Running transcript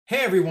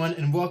Hey everyone,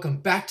 and welcome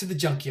back to the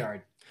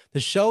Junkyard. The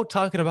show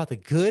talking about the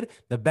good,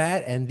 the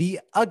bad, and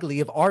the ugly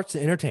of arts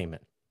and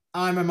entertainment.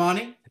 I'm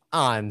Imani,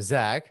 I'm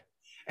Zach.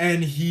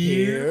 and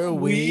here Here we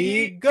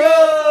we go.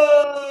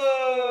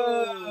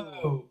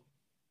 go.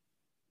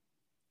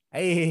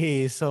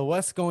 Hey, so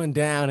what's going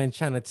down in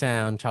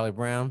Chinatown, Charlie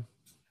Brown?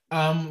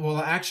 Well,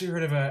 I actually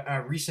heard of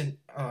a recent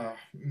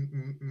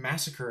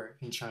massacre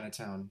in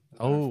Chinatown, as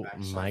a matter of Oh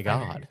fact. So I my find your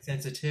God.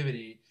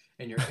 insensitivity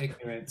and your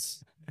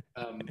ignorance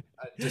a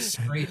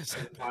disgrace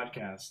in the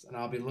podcast, and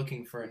I'll be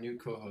looking for a new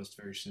co-host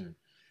very soon.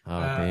 Oh,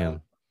 Uh,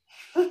 damn.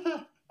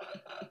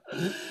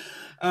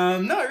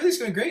 no, everything's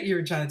going great here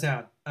in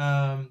Chinatown.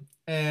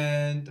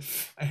 And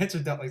I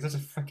answered that like that's a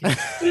fucking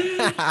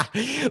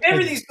Like,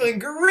 everything's going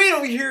great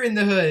over here in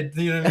the hood.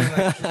 You know what I mean?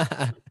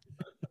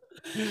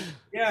 Like,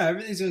 yeah,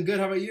 everything's going good.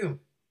 How about you?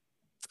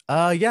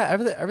 yeah,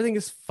 everything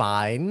is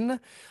fine.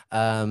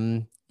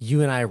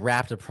 You and I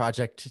wrapped a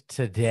project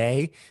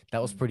today.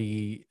 That was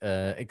pretty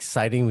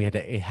exciting. We had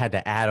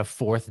to add a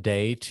fourth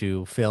day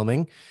to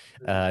filming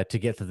to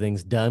get the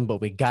things done,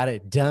 but we got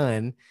it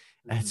done.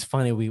 It's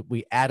funny,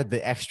 we added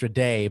the extra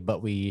day,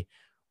 but we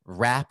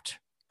wrapped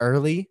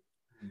early.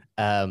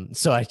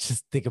 So I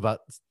just think about,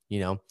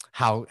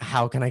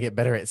 how can I get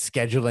better at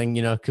scheduling?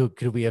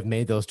 Could we have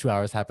made those 2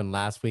 hours happen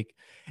last week?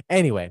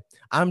 Anyway,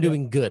 I'm Yeah.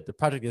 doing good. The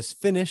project is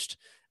finished.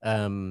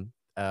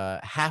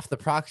 Half the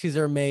proxies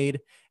are made,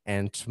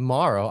 and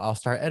tomorrow I'll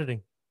start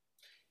editing.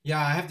 Yeah,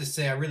 I have to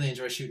say I really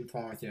enjoy shooting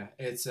porn with you.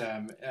 It's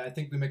I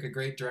think we make a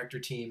great director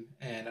team,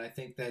 and I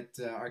think that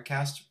our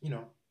cast,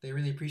 they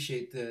really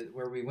appreciate the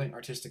where we went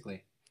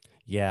artistically.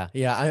 Yeah,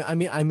 yeah. I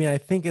mean, I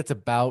think it's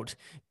about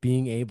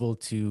being able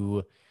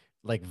to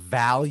like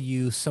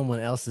value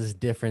someone else's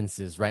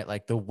differences, right?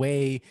 Like the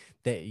way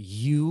that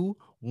you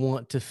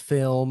want to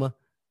film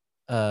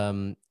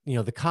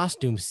the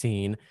costume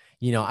scene.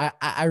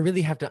 I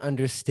really have to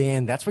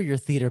understand that's where your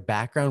theater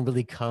background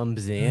really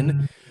comes in,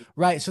 Mm.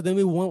 right? So then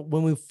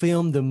when we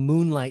film the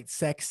moonlight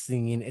sex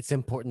scene, it's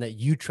important that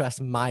you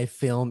trust my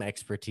film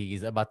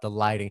expertise about the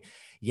lighting.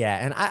 Yeah,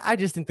 and I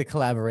just think the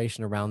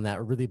collaboration around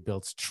that really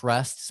builds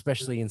trust,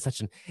 especially in such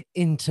an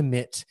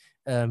intimate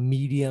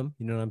medium.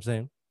 You know what I'm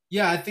saying?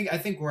 Yeah, I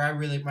think where I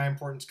really my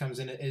importance comes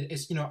in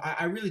is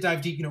I really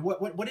dive deep.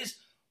 What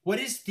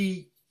is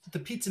the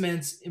pizza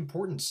man's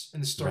importance in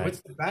the story?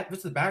 Right,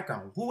 What's the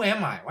background? Who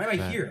am I? Why am I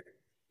right. here?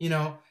 You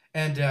know,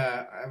 and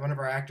one of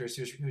our actors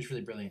who was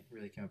really brilliant,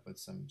 really came up with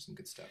some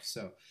good stuff.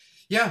 So,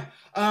 yeah.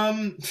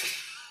 Um,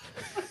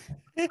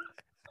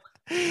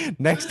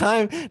 Next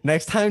time,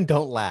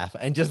 don't laugh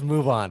and just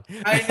move on.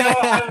 I know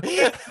I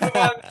wanted to move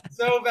on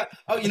so bad.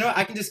 Oh,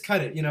 I can just cut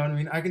it. You know what I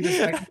mean? I can just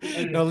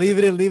edit No, it. leave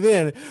it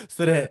in,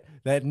 so Yeah.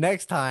 that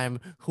next time,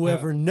 Yeah.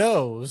 whoever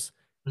knows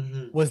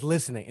Mhm. was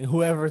listening, and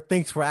whoever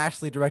thinks we're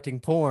actually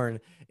directing porn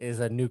is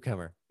a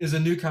newcomer. Is a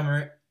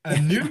newcomer. A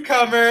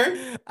newcomer.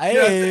 Yes.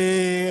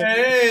 Hey,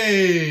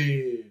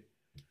 Hey.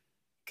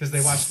 Because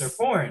they watch their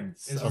porn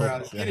is where so I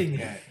was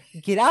getting at.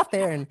 get out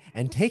there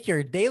and take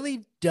your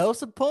daily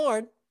dose of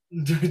porn.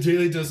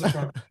 Daily dose of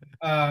porn.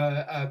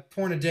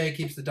 Porn a day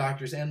keeps the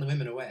doctors and the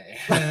women away.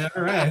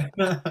 All right.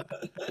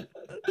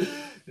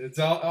 It's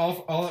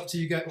all up to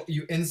you guys,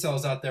 you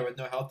incels out there with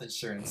no health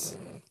insurance.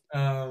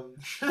 Um,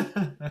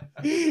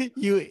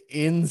 You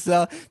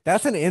incel.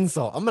 That's an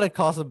insult. I'm gonna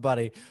call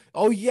somebody.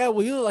 Oh yeah,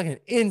 well you look like an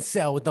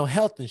incel with no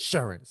health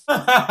insurance.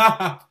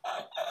 What?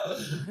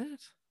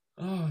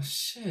 oh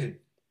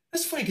shit,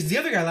 that's funny because the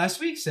other guy last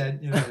week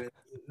said,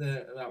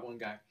 that one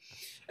guy.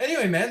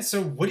 Anyway, man,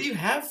 so what do you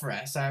have for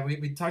us?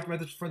 We talked about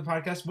this before the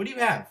podcast. What do you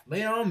have?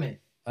 Lay it on me.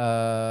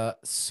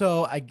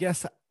 So I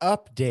guess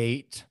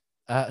update.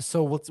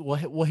 So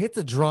we'll hit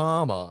the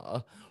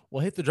drama.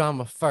 We'll hit the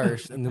drama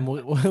first, and then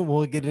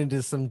we'll get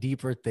into some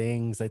deeper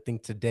things. I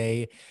think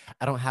today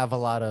I don't have a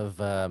lot of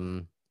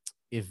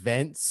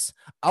events.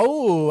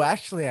 Oh,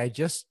 actually,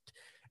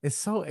 it's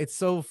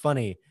so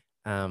funny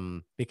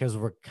because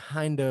we're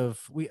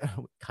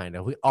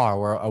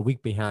a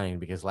week behind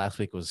because last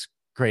week was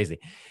crazy.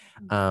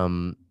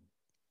 Um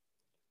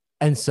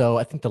and so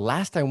I think the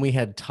last time we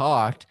had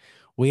talked,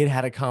 we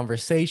had a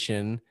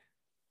conversation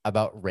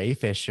about Ray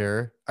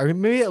Fisher, or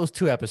maybe that was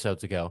 2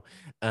 episodes ago.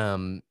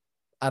 Um,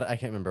 I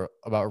can't remember,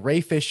 about Ray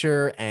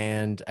Fisher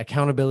and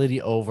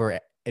accountability over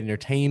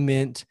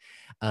entertainment.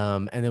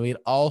 And then we had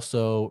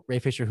also Ray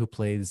Fisher, who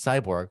played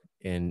Cyborg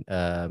in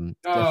Justice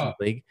Oh,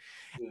 League,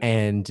 yeah.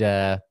 and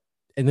uh,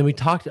 and then we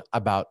talked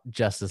about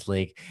Justice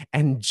League.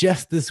 And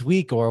just this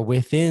week, or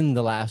within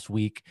the last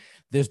week,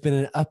 there's been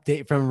an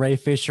update from Ray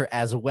Fisher,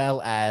 as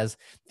well as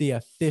the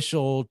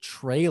official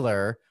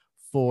trailer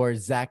for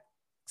Zack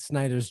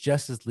Snyder's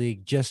Justice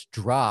League just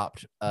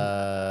dropped.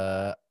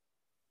 I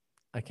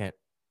can't.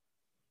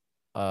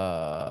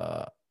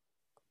 A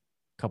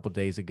couple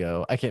days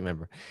ago. I can't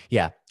remember.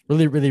 Yeah,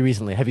 really, really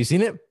recently. Have you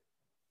seen it?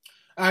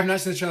 I have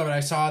not seen the trailer, but I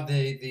saw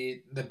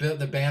the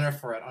banner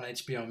for it on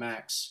HBO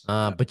Max.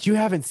 But you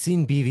haven't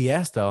seen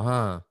BVS though,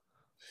 huh?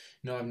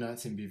 No, I've not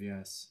seen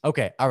BVS.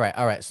 Okay, all right,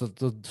 all right. So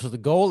the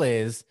goal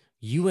is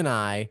you and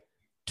I.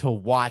 to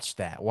watch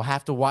that. We'll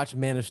have to watch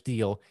Man of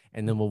Steel,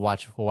 and then we'll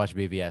watch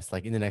BVS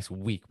like in the next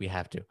week. We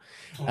have to.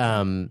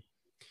 Okay.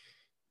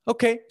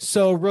 Okay,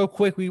 so real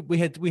quick, we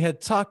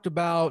had talked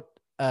about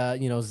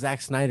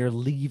Zack Snyder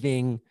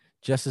leaving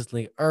Justice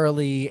League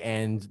early,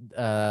 and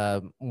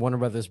Warner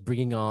Brothers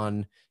bringing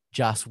on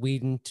Joss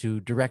Whedon to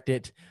direct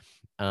it,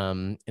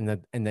 and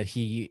that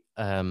he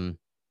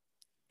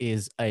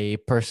is a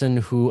person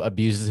who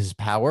abuses his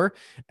power.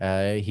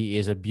 He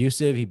is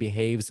abusive. He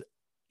behaves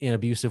in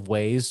abusive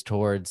ways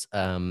towards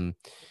artists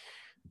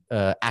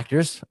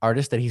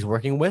that he's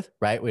working with.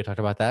 Right, we talked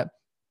about that.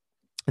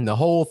 And the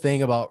whole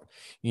thing about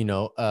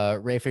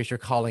Ray Fisher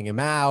calling him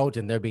out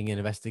and there being an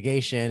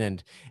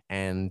investigation,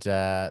 and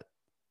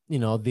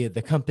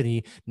the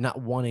company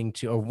not wanting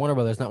to, or Warner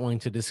Brothers not wanting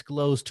to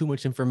disclose too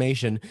much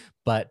information,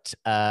 but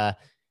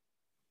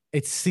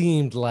it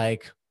seemed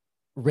like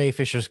Ray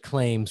Fisher's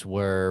claims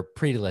were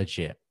pretty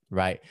legit,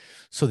 right?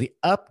 So the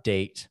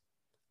update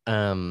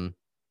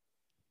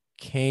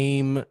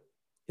came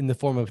in the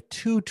form of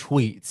two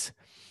tweets.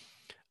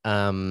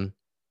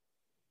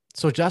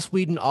 So Joss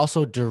Whedon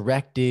also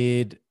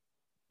directed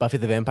Buffy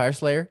the Vampire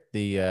Slayer,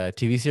 the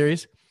TV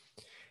series.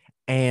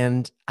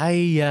 And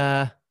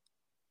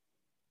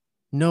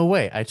no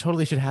way, I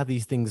totally should have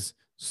these things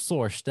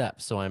sourced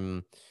up. So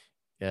I'm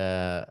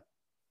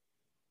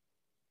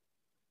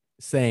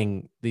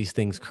saying these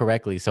things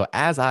correctly. So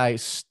as I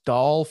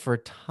stall for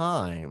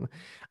time,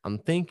 I'm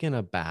thinking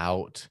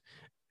about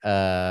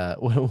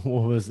what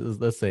was,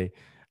 let's say,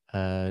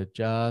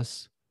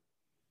 Joss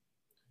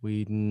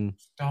Whedon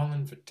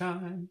Stalling for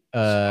time.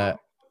 uh Stalling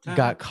for time.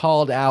 got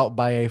called out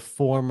by a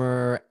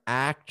former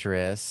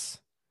actress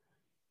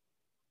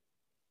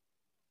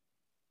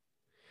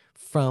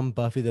from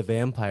Buffy the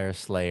Vampire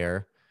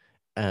Slayer,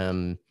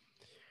 um,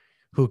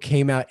 who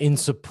came out in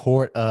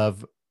support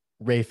of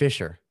Ray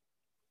Fisher,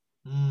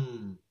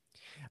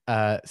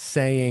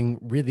 saying,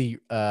 really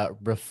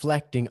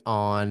reflecting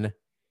on,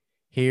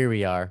 here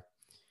we are.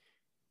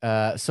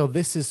 So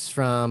this is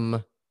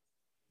from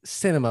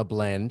Cinema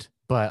Blend,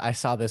 but I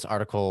saw this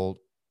article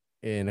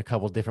in a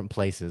couple different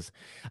places.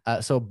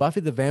 So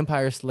Buffy the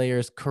Vampire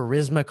Slayer's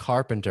Charisma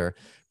Carpenter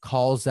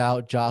calls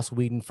out Joss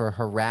Whedon for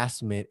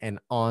harassment and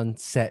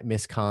on-set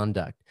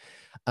misconduct.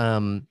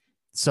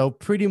 So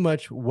pretty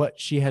much what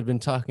she had been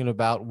talking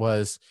about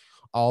was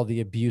all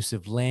the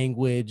abusive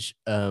language,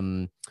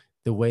 the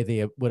way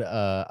they would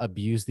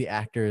abuse the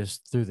actors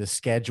through the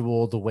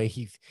schedule, the way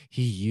he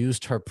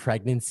used her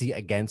pregnancy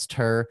against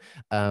her,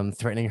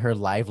 threatening her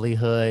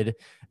livelihood.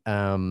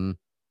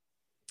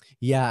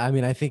 Yeah, I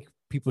mean, I think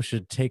people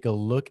should take a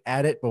look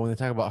at it. But when they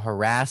talk about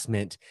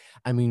harassment,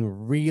 I mean,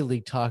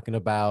 really talking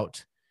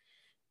about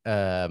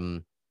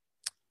not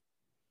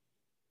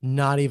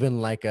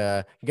even like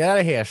a get out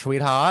of here,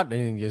 sweetheart,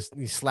 and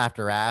you slapped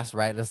her ass,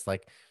 right? That's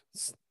like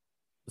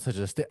such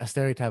a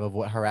stereotype of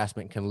what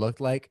harassment can look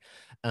like.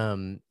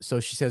 So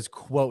she says,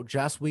 quote,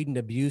 Joss Whedon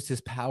abused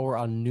his power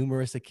on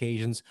numerous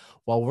occasions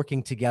while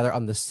working together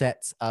on the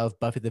sets of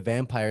Buffy the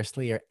Vampire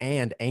Slayer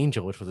and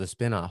Angel, which was a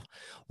spinoff.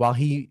 While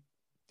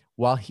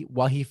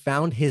he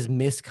found his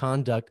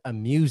misconduct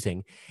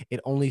amusing,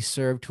 it only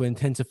served to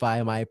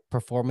intensify my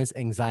performance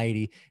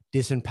anxiety,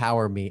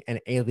 disempower me, and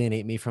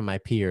alienate me from my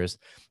peers.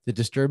 The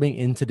disturbing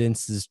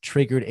incidences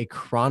triggered a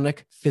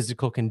chronic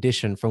physical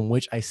condition from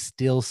which I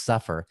still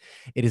suffer.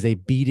 It is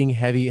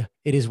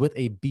with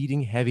a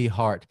beating heavy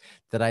heart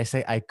that I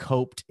say I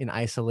coped in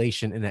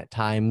isolation and at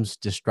times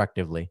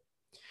destructively.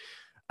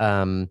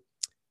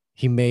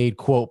 He made,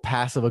 quote,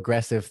 passive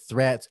aggressive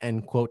threats,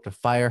 end quote, to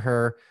fire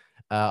her.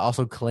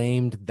 Also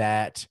claimed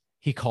that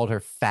he called her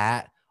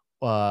fat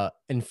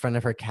in front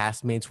of her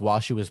castmates while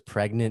she was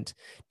pregnant,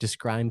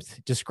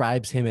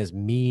 describes him as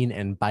mean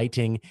and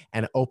biting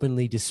and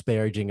openly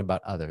disparaging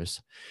about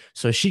others.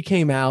 So she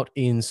came out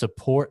in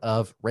support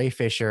of Ray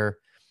Fisher,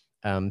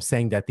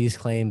 saying that these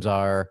claims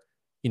are,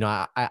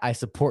 I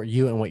support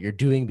you and what you're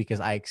doing because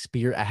I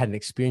had an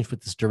experience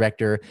with this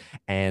director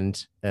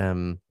and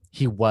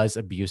he was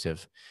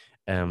abusive.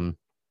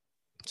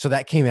 So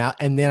that came out.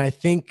 And then I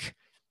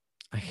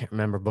can't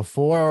remember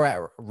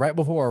right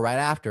before or right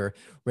after,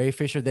 Ray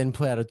Fisher then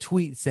put out a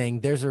tweet saying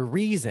there's a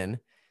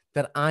reason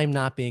that I'm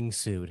not being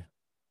sued.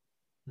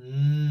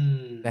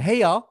 Now,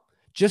 hey, y'all,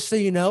 just so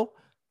you know,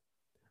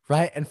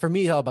 right? And for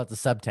me, it's all about the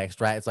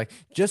subtext, right? It's like,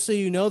 just so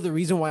you know, the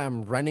reason why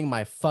I'm running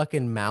my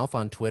fucking mouth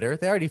on Twitter,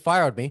 they already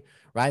fired me,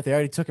 right? They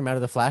already took him out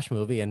of the Flash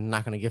movie and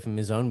not going to give him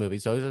his own movie.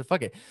 So he's like,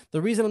 fuck it.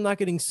 The reason I'm not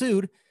getting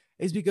sued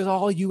is because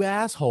all you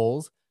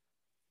assholes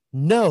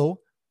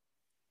know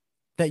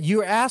that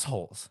you're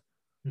assholes.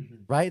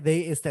 Right?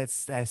 It's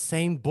that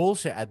same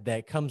bullshit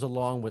that comes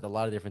along with a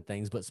lot of different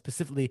things, but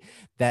specifically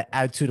that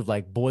attitude of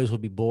like boys will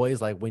be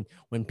boys. Like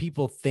when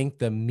people think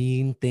the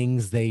mean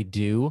things they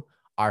do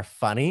are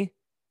funny,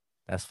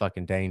 that's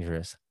fucking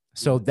dangerous.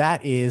 So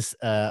that is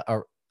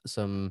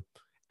some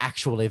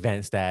actual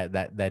events that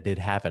did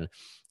happen.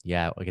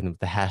 Yeah, again,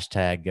 the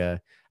hashtag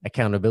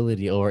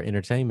accountability or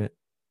entertainment.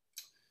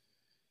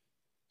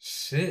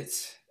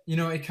 Shit.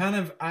 It kind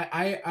of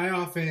I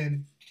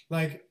often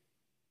like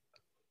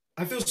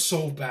I feel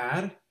so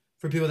bad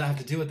for people that have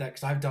to deal with that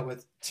because I've dealt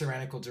with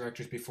tyrannical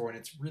directors before, and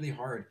it's really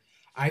hard.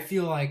 I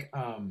feel like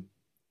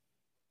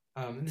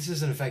this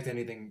doesn't affect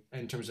anything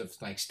in terms of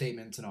like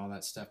statements and all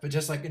that stuff, but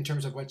just like in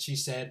terms of what she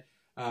said,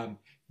 um,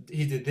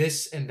 he did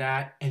this and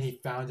that, and he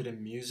found it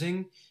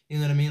amusing. You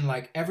know what I mean?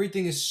 Like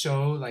everything is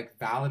so like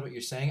valid what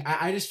you're saying.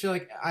 I just feel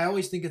like I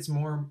always think it's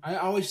more. I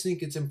always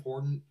think it's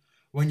important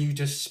when you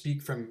just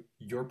speak from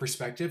your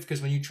perspective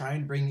because when you try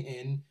and bring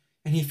in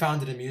and he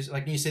found it amusing,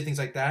 like when you say things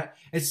like that,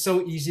 it's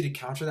so easy to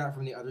counter that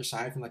from the other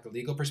side from like a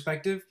legal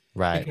perspective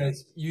Right.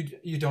 because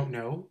you don't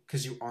know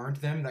because you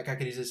aren't them. That guy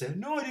could easily say,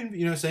 "No, I didn't,"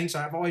 you know, saying. So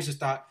I've always just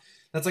thought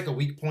that's like a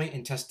weak point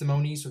in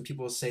testimonies when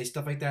people say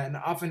stuff like that. And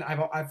often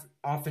I've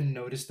often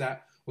noticed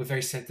that with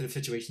very sensitive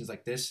situations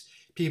like this,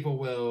 people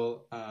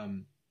will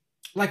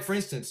like for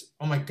instance,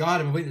 oh my God,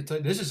 I've been waiting to tell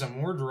you this is some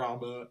more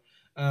drama.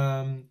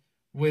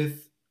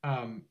 With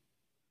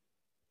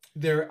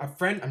there a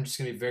friend. I'm just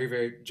gonna be very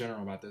very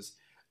general about this.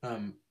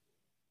 Um,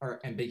 or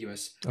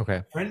ambiguous.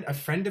 Okay. A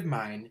friend of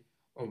mine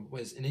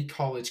was in a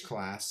college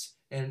class,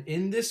 and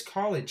in this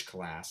college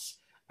class,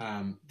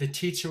 the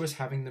teacher was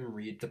having them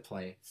read the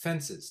play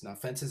Fences. Now,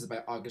 Fences is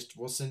by August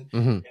Wilson.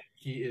 Hmm.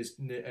 He is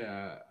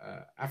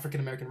African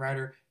American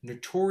writer,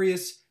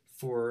 notorious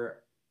for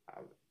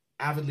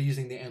avidly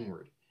using the N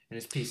word in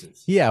his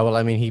pieces. Yeah, well,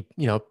 I mean, he,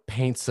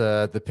 paints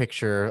the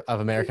picture of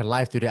American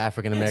life through the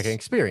African American Yes,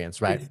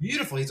 experience, right? it's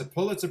beautiful. He's a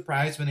Pulitzer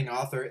Prize winning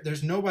author.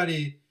 There's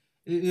nobody,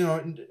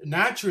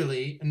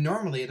 naturally,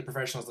 normally the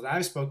professionals that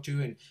I've spoke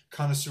to and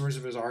connoisseurs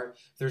of his art,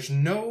 there's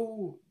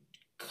no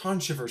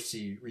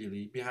controversy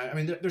really behind. I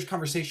mean, there's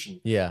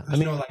conversation. Yeah. I There's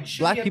mean, no like, should he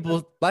black get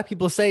the?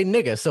 people say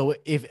nigga. So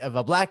if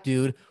a black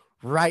dude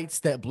writes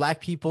that black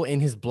people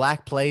in his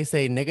black play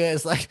say nigga,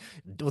 it's like,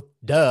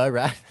 duh,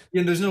 right?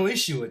 There's no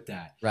issue with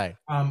that. Right.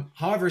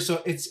 However,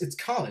 so it's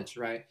college,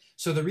 right?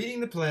 So they're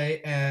reading the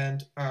play,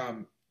 and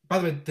by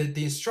the way,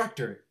 the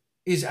instructor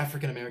is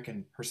African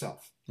American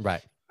herself.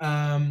 Right.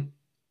 Um,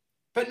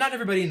 but not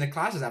everybody in the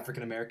class is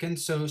African American.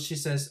 So she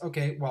says,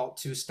 okay, well,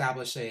 to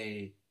establish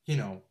a,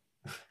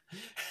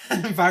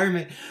 an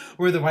environment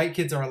where the white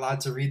kids are allowed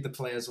to read the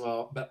play as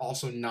well, but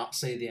also not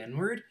say the N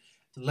word,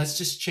 let's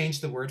just change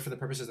the word for the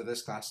purposes of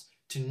this class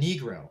to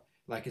Negro.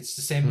 Like it's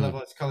the same Hmm.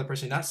 level as colored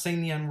person, not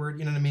saying the N word.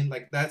 You know what I mean?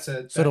 Like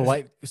So the that is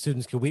white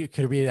students could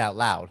read it out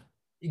loud.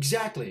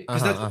 exactly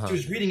because Uh-huh. that's what she Uh-huh.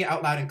 was reading it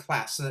out loud in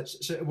class. So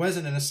it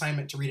wasn't an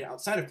assignment to read it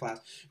outside of class.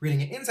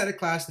 Reading it inside of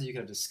class, that you could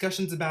have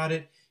discussions about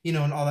it, and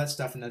all that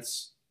stuff, and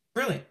that's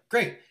brilliant,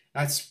 great.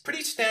 That's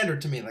pretty standard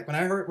to me. Like when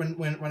I heard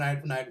when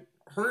I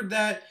heard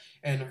that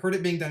and heard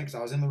it being done because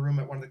I was in the room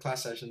at one of the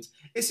class sessions,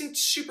 it seemed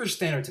super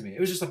standard to me.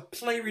 It was just a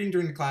play reading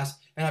during the class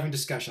and having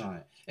discussion on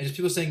it, and just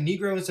people saying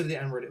Negro instead of the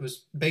N word. It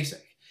was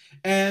basic,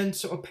 and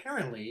so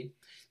apparently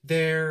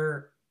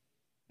there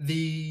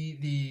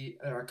there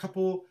are a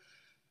couple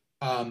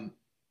um,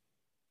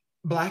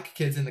 black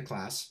kids in the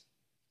class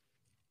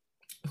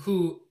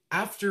who,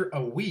 after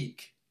a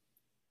week,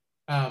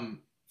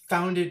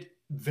 found it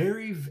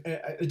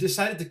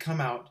decided to come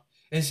out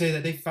and say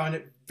that they found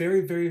it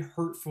very, very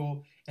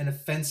hurtful and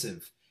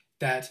offensive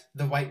that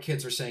the white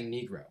kids were saying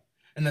Negro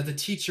and that the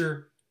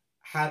teacher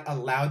had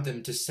allowed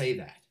them to say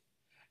that.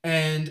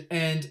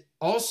 And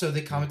also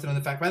they commented on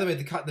the fact, by the way,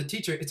 the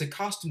teacher, it's a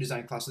costume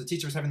design class, so the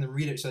teacher was having them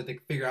read it so that they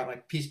could figure out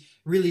like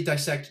really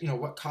dissect,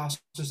 what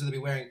costumes should they be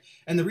wearing.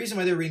 And the reason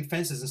why they were reading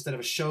Fences instead of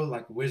a show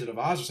like Wizard of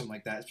Oz or something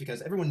like that is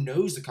because everyone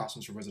knows the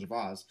costumes for Wizard of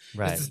Oz. It's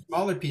Right. the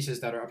smaller pieces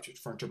that are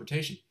for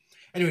interpretation.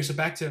 Anyway, so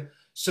back to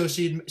so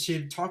she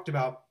talked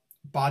about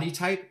body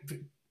type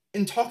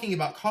in talking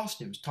about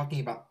costumes, talking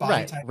about body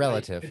Right. type,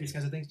 Relative. these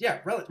kinds of things.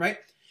 Yeah, right.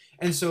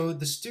 And so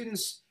the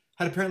students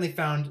had apparently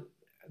found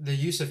the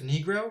use of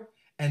Negro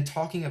and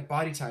talking of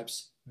body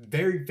types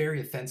very, very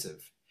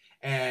offensive.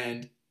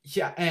 And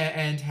yeah,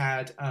 and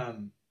had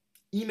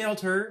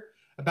emailed her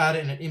about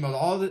it and emailed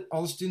all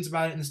the students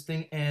about it and this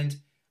thing. And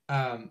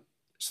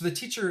so the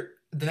teacher,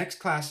 the next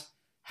class,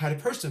 had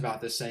approached him about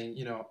this, saying,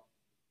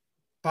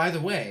 by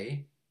the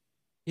way,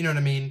 you know what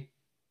I mean?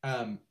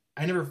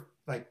 I never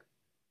like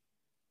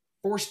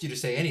forced you to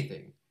say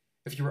anything.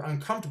 If you were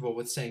uncomfortable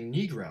with saying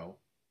Negro,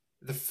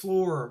 the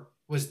floor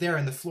was there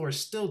and the floor is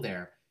still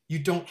there. You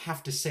don't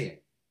have to say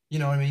it. You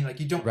know what I mean? Like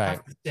you don't Right.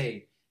 have to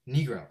say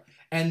Negro.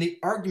 And the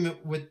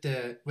argument with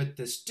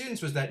the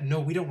students was that no,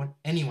 we don't want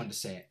anyone to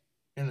say it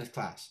in this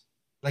class.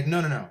 Like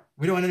no,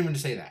 we don't want anyone to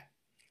say that.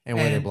 And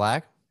were they And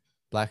black?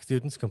 Black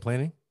students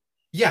complaining?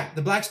 yeah,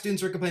 the black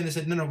students were complaining. They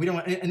said, no, we don't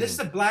want. And this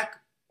Hmm. is a black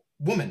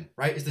woman,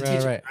 right? Is the Right.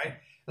 teacher, Right. right?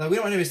 Like, we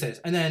don't want anybody to say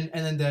this. And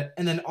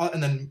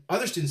then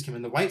other students came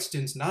in. The white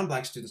students,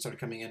 non-black students started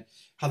coming in.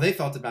 How they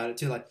felt about it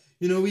too, like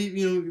we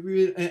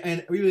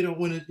really don't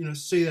want to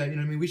say that. I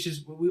mean,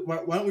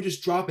 why don't we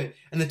just drop it?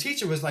 And the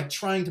teacher was like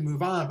trying to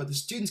move on, but the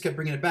students kept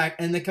bringing it back,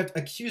 and they kept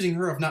accusing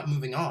her of not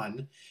moving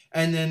on,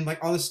 and then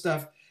like all this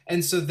stuff.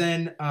 And so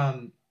then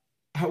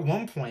at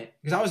one point,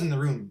 because I was in the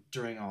room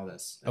during all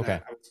this, and Okay.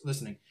 I was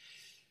listening.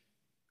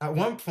 At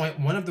one point,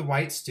 one of the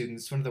white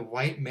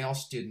male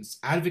students,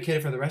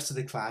 advocated for the rest of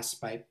the class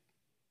by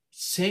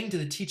saying to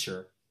the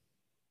teacher,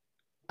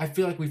 I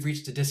feel like we've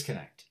reached a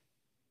disconnect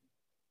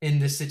in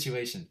this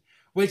situation,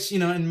 which,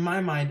 in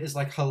my mind is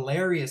like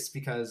hilarious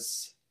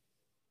because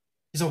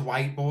he's a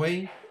white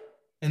boy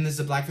and this is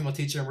a black female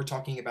teacher and we're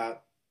talking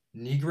about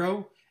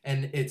Negro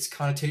and its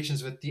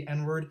connotations with the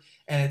N word.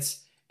 And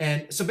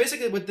so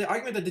basically what the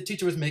argument that the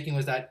teacher was making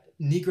was that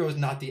Negro is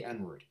not the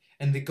N word.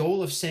 And the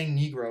goal of saying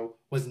Negro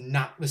was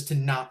to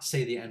not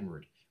say the N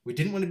word. We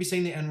didn't want to be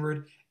saying the N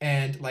word.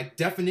 And like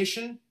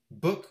definition,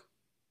 book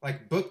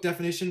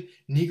definition,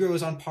 Negro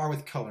is on par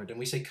with colored, and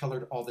we say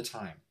colored all the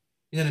time.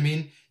 You know what I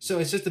mean? So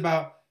it's just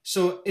about,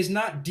 so it's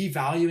not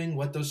devaluing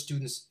what those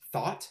students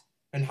thought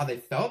and how they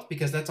felt,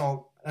 because that's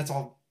all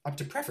up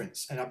to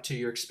preference and up to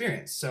your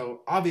experience.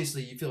 So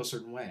obviously you feel a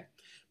certain way,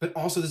 but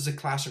also this is a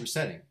classroom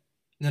setting.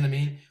 You know what I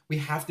mean? We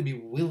have to be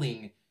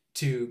willing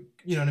to,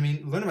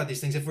 learn about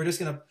these things. If we're just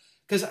gonna,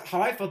 because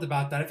how I felt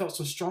about that, I felt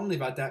so strongly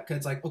about that, because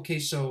it's like, okay,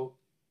 so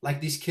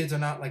like these kids are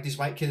not, like these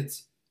white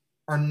kids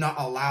are not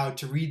allowed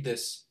to read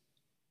this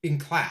in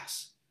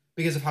class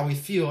because of how we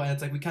feel. And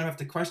it's like, we kind of have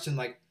to question,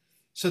 like,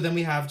 so then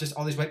we have just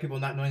all these white people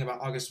not knowing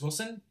about August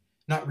Wilson,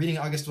 not reading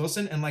August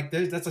Wilson. And like,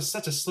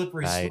 such a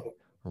slippery slope.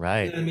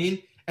 Right. You know what I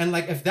mean? And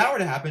like, if that were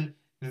to happen,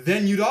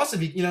 then you'd also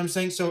be, you know what I'm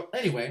saying? So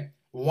anyway,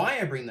 why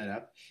I bring that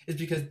up is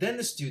because then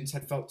the students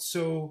had felt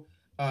so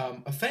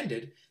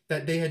offended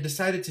that they had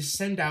decided to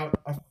send out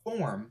a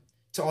form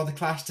to all the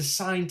class to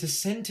sign, to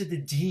send to the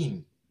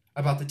dean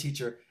about the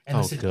teacher and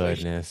the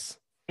situation. Goodness.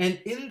 And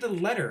in the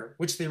letter,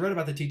 which they wrote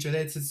about the teacher, they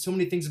had said so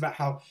many things about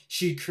how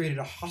she created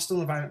a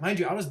hostile environment. Mind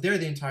you, I was there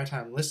the entire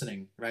time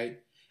listening, right?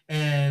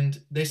 And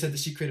they said that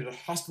she created a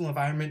hostile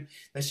environment,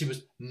 that she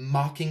was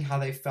mocking how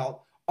they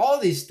felt, all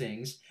these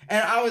things.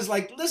 And I was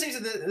like listening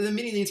to the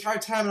meeting the entire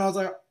time, and I was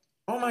like,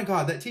 oh my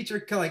God, that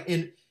teacher, like,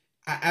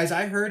 as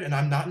I heard, and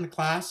I'm not in the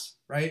class,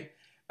 right?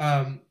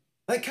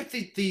 Like kept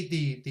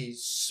the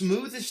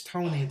smoothest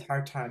tone the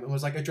entire time. It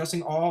was like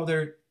addressing all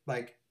their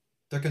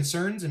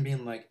concerns and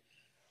being like,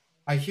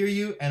 I hear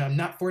you, and I'm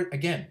not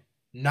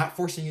not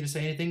forcing you to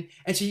say anything.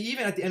 And she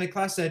even at the end of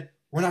class said,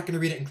 we're not going to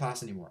read it in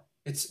class anymore.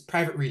 It's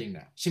private reading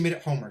now. She made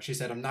it homework. She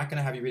said, I'm not going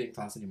to have you read it in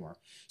class anymore.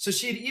 So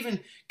she had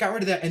even got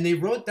rid of that, and they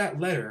wrote that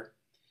letter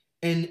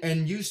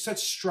and used such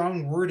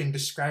strong wording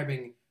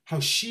describing how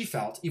she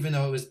felt, even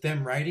though it was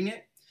them writing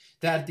it,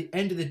 that at the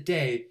end of the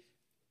day,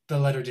 the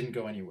letter didn't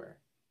go anywhere.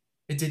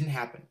 It didn't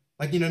happen.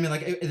 Like, you know what I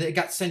mean? Like it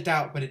got sent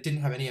out, but it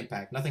didn't have any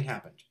impact. Nothing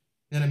happened.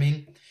 You know what I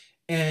mean?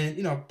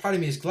 And, part of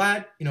me is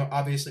glad,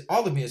 obviously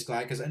all of me is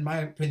glad, because in my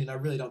opinion, I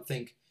really don't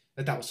think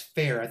that was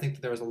fair. I think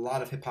that there was a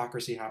lot of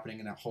hypocrisy happening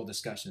in that whole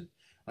discussion,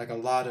 like a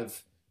lot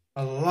of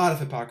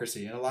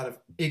hypocrisy and a lot of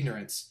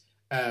ignorance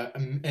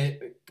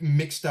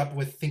mixed up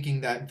with thinking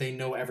that they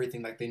know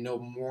everything, like they know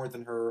more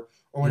than her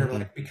or whatever,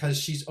 like because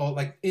she's old.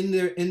 Like in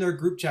their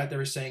group chat, they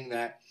were saying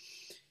that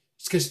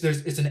it's because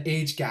it's an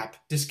age gap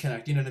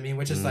disconnect. You know what I mean?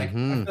 Which is like, I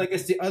feel like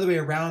it's the other way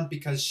around,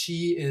 because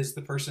she is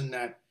the person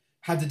that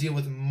had to deal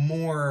with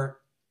more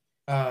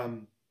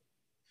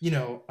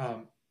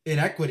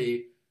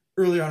inequity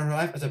earlier on in her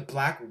life as a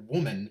black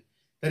woman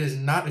that is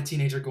not a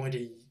teenager going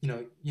to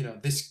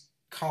this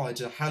college,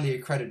 a highly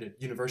accredited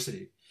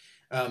university.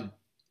 I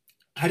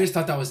just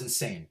thought that was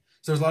insane.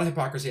 So there's a lot of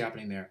hypocrisy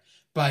happening there.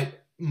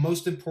 But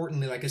most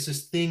importantly, like, it's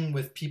this thing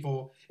with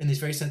people in these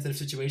very sensitive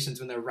situations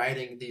when they're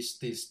writing these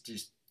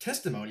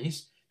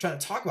testimonies, trying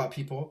to talk about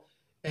people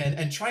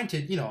and trying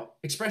to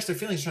express their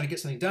feelings, trying to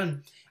get something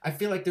done. I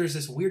feel like there's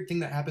this weird thing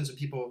that happens when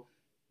people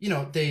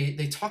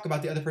they talk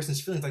about the other person's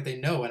feelings like they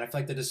know, and I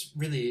feel like that just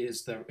really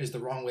is the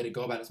wrong way to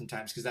go about it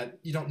sometimes, because that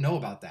you don't know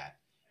about that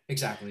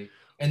exactly,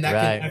 and that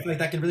I feel like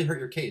that can really hurt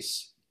your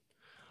case.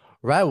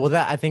 Right. Well,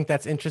 I think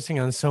that's interesting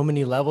on so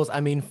many levels. I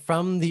mean,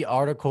 from the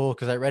article,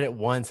 because I read it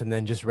once and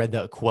then just read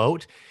the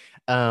quote,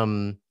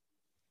 I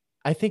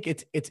think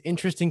it's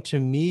interesting to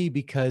me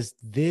because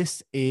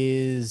this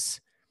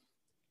is,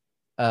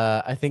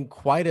 I think,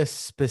 quite a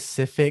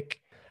specific.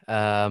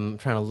 I'm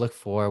trying to look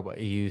for what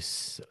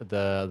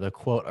the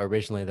quote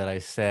originally that I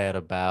said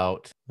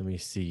about. Let me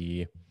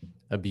see.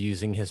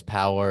 Abusing his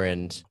power,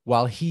 and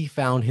while he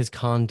found his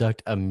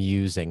conduct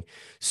amusing.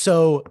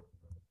 So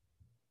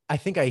I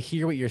think I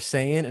hear what you're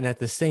saying, and at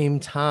the same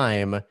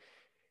time,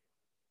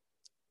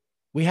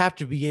 we have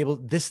to be able.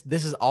 This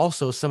is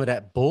also some of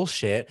that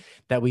bullshit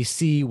that we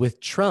see with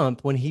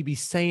Trump when he be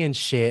saying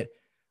shit,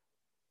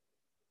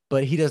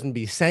 but he doesn't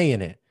be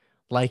saying it.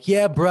 Like,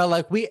 yeah, bro,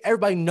 like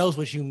everybody knows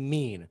what you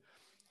mean,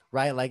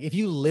 right? Like if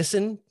you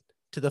listen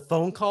to the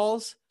phone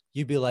calls,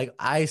 you'd be like,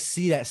 I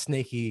see that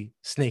snaky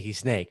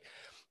snake.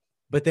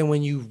 But then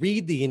when you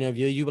read the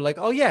interview, you were like,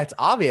 oh yeah, it's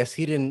obvious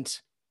he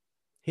didn't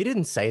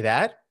say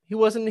that. He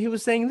was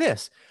saying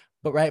this.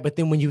 But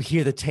then when you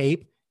hear the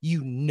tape,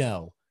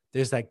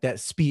 there's like that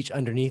speech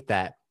underneath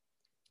that.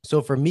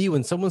 So for me,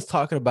 when someone's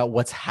talking about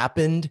what's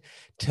happened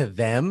to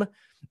them,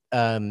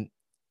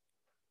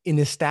 in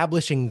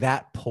establishing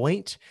that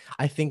point,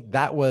 I think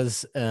that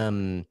was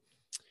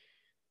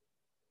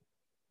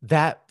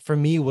that for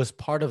me was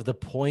part of the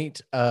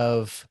point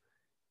of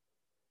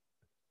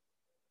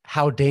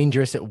how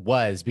dangerous it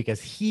was,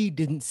 because he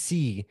didn't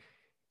see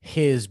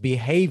his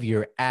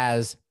behavior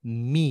as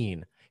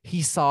mean.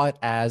 He saw it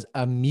as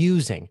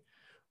amusing,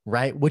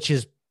 right? Which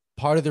is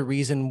part of the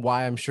reason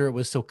why I'm sure it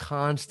was so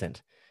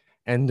constant,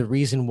 and the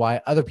reason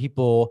why other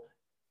people,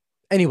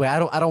 anyway, I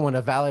don't want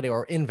to validate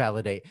or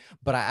invalidate,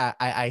 but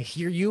I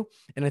hear you.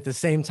 And at the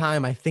same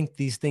time, I think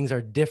these things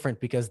are different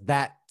because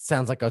that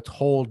sounds like a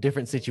whole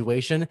different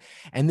situation.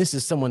 And this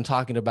is someone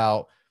talking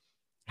about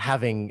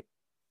having,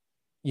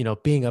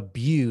 being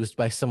abused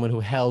by someone who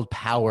held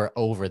power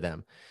over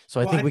them. So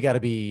I Well, think we got to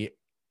be.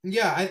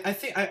 yeah, I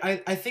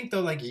think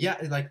though, like, yeah,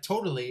 like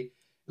totally,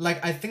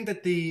 like I think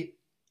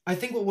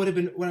what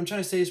I'm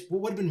trying to say is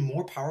what would have been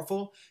more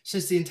powerful,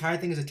 since the entire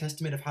thing is a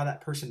testament of how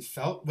that person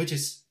felt, which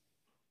is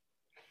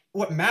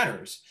what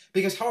matters,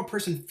 because how a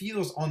person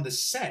feels on the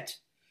set,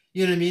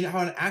 you know what I mean? How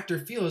an actor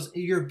feels,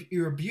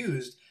 you're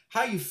abused.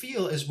 How you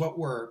feel is what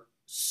we're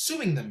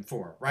suing them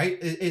for, right?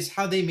 Is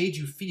how they made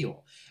you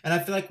feel. And I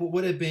feel like what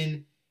would have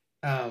been,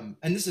 and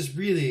this is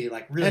really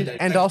like really And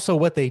dissect, also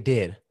what they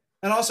did.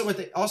 and also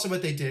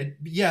what they did,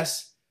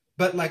 yes,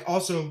 but like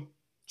also,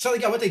 so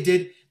like, yeah, what they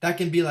did that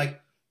can be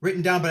like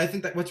written down. But I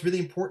think that what's really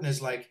important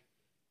is like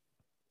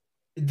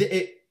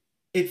it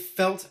it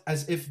felt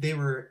as if they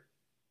were,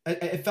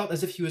 it felt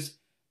as if he was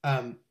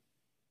um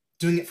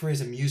doing it for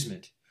his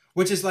amusement,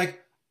 which is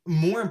like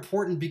more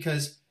important,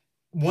 because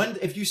one,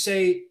 if you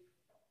say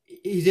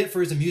he did it for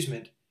his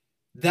amusement,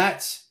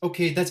 that's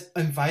okay. That's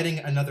inviting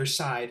another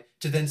side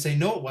to then say,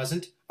 no, it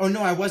wasn't. Oh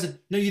no, I wasn't.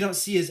 No, you don't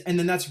see his, and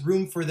then that's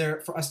room for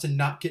us to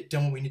not get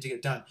done what we need to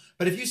get done.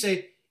 But if you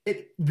say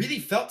it really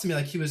felt to me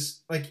like he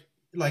was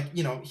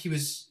he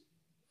was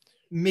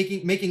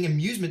making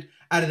amusement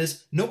out of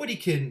this, nobody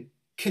can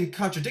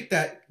contradict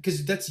that,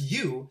 because that's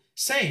you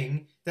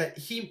saying that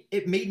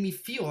it made me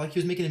feel like he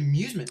was making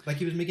amusement, like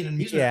he was making an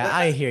amusement. Yeah,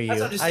 I hear That's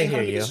you. I'm just I saying how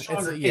hear to make a you. It's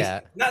stronger case. yeah.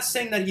 Not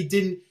saying that he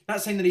didn't,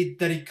 not saying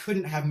that he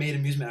couldn't have made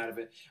amusement out of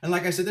it. And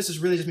like I said, this is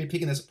really just me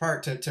picking this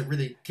apart to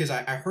really, because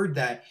I heard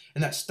that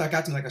and that stuck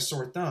out to me like a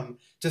sore thumb,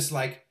 just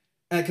like,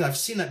 because I've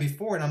seen that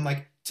before, and I'm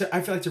like,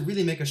 I feel like to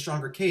really make a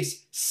stronger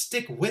case,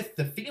 stick with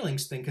the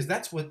feelings thing, because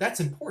that's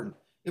important.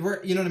 If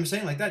we're, you know what I'm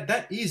saying? Like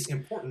that is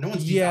important. No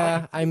one's devaluing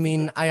Yeah, I the mean,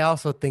 feeling. I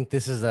also think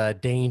this is a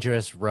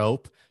dangerous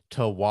rope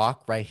to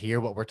walk right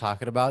here. What we're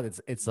talking about,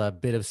 it's a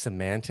bit of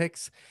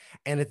semantics,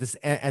 and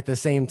at the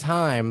same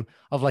time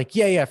of like,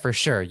 yeah, for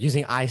sure,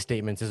 using I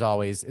statements is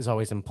always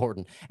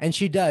important, and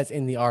she does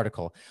in the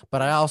article.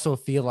 But I also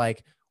feel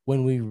like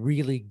when we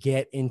really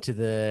get into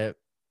the,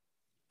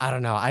 I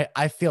don't know,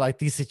 I feel like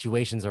these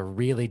situations are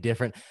really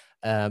different,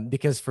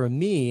 because for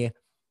me,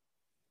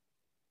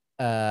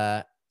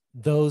 uh,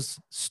 those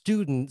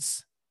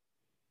students,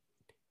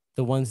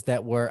 the ones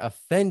that were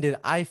offended,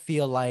 I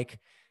feel like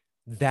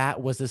that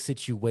was a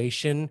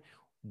situation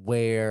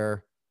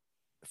where,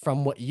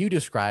 from what you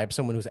described,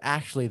 someone who's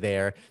actually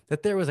there,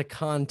 that there was a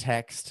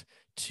context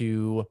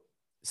to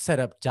set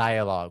up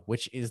dialogue,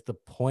 which is the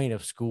point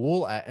of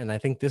school. And I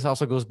think this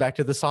also goes back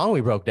to the song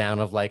we broke down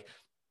of like,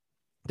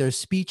 there's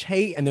speech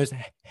hate, and there's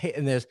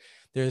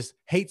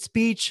hate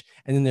speech,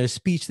 and then there's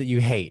speech that you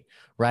hate,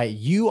 right?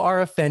 You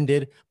are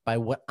offended by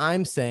what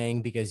I'm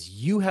saying because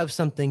you have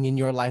something in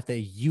your life that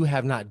you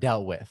have not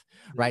dealt with,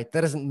 right?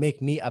 That doesn't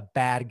make me a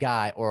bad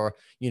guy or,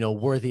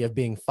 worthy of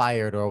being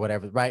fired or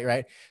whatever,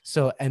 right?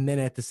 So, and then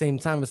at the same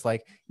time, it's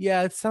like,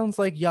 yeah, it sounds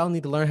like y'all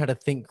need to learn how to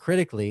think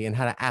critically and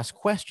how to ask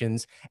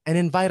questions and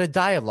invite a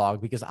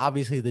dialogue, because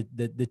obviously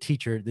the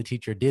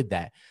teacher did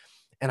that.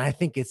 And I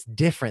think it's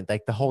different.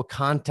 Like the whole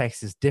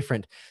context is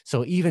different.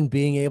 So even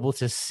being able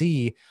to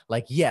see,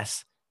 like,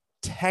 yes,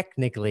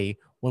 technically,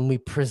 when we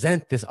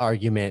present this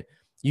argument,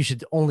 you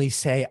should only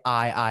say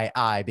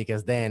I,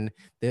 because then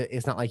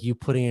it's not like you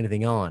putting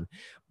anything on.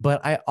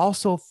 But I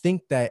also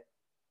think that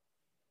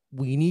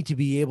we need to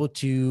be able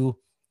to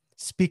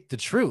speak the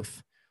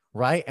truth,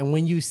 right? And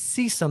when you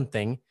see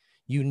something,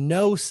 you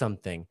know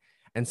something.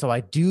 And so I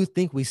do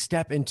think we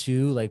step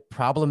into like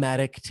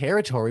problematic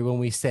territory when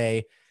we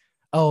say,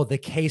 oh, the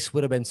case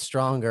would have been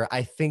stronger.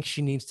 I think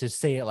she needs to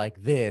say it like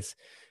this.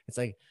 It's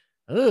like,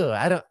 oh,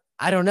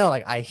 I don't know.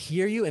 Like I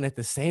hear you. And at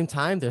the same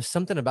time, there's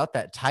something about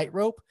that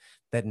tightrope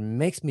that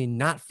makes me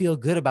not feel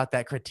good about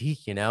that critique.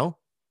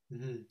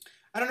 Mm-hmm.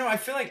 I don't know. I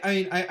feel like, I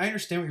mean, I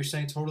understand what you're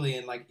saying totally,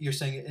 and like you're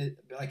saying it,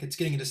 like it's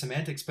getting into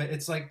semantics, but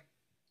it's like,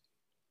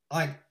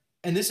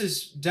 and this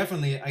is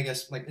definitely, I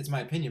guess, like it's my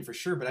opinion for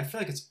sure, but I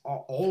feel like it's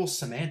all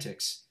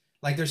semantics.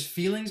 Like there's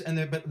feelings,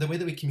 and but the way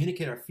that we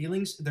communicate our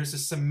feelings, there's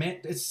it's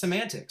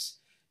semantics.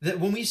 That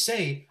when we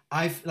say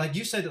like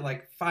you said it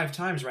like 5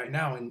 times right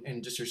now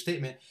in just your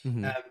statement,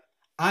 Mm-hmm. um,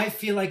 I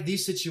feel like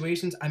these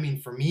situations. I mean,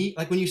 for me,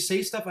 like when you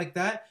say stuff like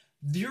that,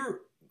 you're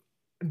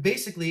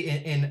basically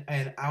in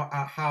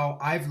how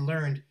I've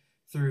learned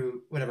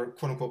through whatever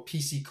quote unquote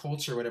PC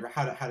culture, whatever,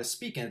 how to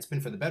speak, and it's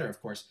been for the better,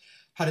 of course.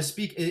 How to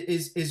speak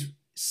is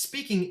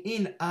speaking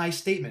in I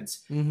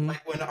statements. Mm-hmm.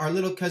 Like when our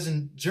little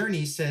cousin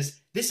Journey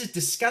says, "This is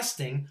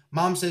disgusting,"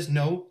 Mom says,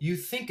 "No, you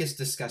think it's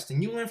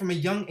disgusting." You learn from a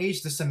young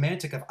age the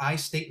semantic of I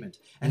statement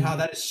and how Mm-hmm.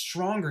 that is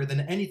stronger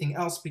than anything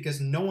else, because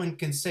no one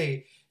can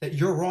say that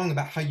you're wrong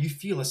about how you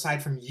feel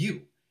aside from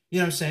you. You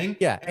know what I'm saying?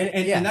 Yeah.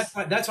 And Yes.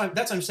 that's why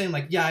I'm saying,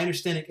 like, yeah, I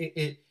understand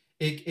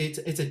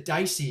it's a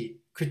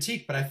dicey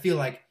critique, but I feel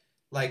like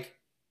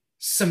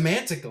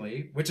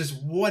semantically, which is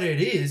what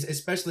it is,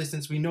 especially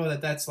since we know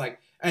that that's like,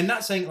 and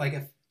not saying like,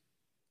 if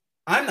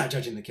I'm not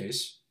judging the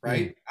case, Mm.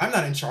 right? I'm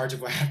not in charge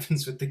of what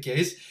happens with the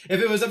case.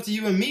 If it was up to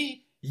you and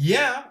me,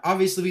 yeah,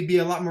 obviously we'd be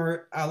a lot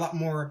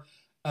more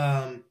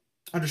um,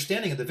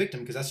 understanding of the victim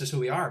because that's just who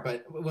we are.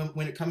 But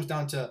when it comes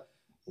down to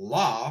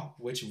law,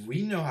 which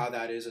we know how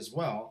that is as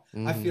well,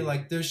 I Hmm. feel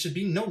like there should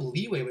be no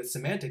leeway with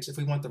semantics if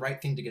we want the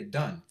right thing to get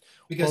done.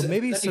 Well, Because if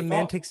maybe there's any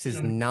fault, semantics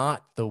is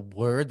not the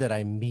word that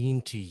I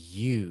mean to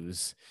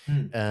use.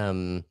 hmm,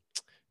 Um,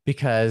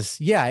 because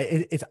yeah,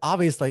 it's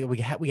obvious like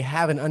we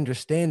have an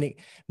understanding.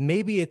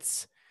 Maybe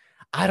it's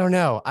I don't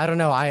know. I don't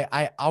know.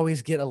 I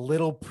always get a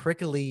little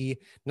prickly,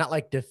 not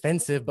like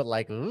defensive, but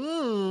like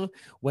ooh,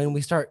 when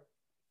we start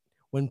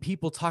when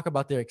people talk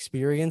about their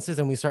experiences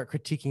and we start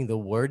critiquing the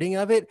wording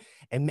of it,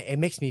 and it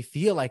makes me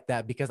feel like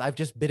that because I've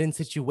just been in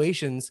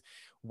situations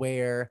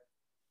where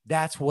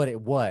that's what it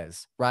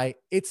was, right?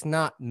 It's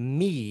not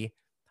me.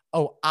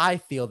 Oh, I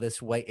feel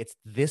this way. It's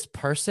this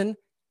person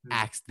hmm.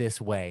 acts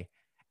this way.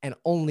 And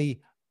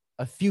only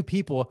a few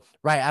people,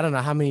 right? I don't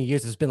know how many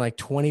years. It's been like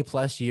 20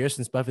 plus years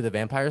since Buffy the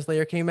Vampire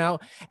Slayer came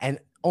out. And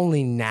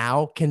only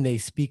now can they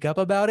speak up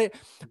about it.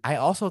 I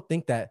also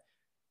think that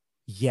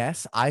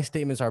yes, I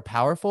statements are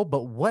powerful,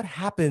 but what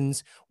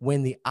happens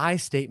when the I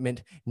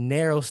statement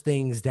narrows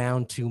things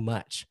down too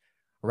much,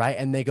 right?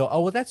 And they go,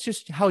 oh, well, that's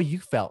just how you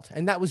felt.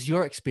 And that was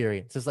your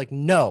experience. It's like,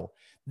 no,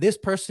 this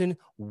person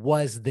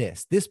was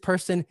this. This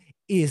person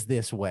is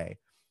this way.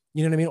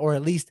 You know what I mean? Or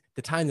at least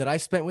the time that I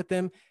spent with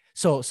them.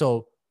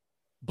 So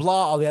blah,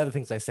 all the other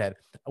things I said.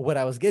 What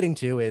I was getting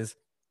to is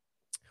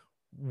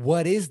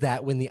what is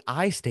that when the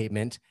I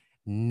statement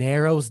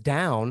narrows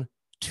down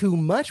too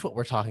much what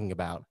we're talking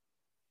about?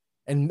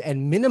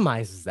 And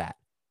minimizes that.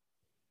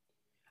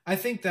 I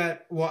think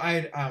that well,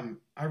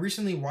 I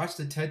recently watched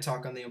a TED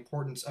talk on the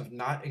importance of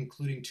not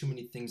including too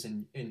many things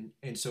in.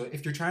 So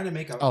if you're trying to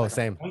make a Oh, like a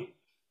same. point,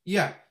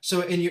 yeah.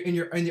 So in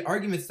the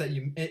arguments that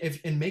you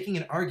if in making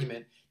an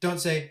argument, don't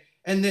say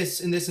and this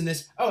and this and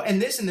this. Oh, and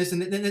this and this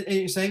and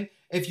you're saying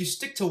if you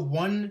stick to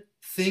one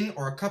thing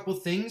or a couple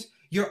things,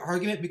 your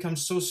argument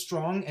becomes so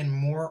strong and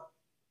more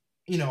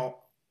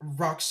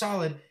rock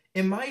solid.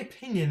 In my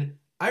opinion,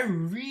 I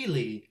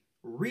really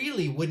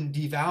wouldn't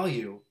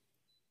devalue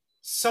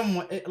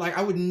someone like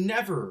I would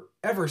never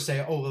ever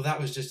say, "Oh, well, that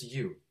was just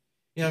you."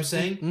 You know what I'm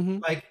saying? Mm-hmm.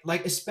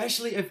 Like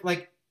especially if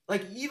like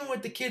even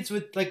with the kids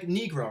with like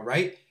Negro,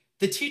 right?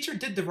 The teacher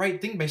did the right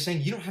thing by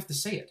saying you don't have to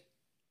say it.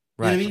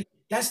 You know Right. what I mean?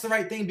 That's the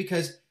right thing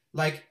because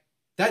like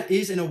that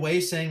is in a way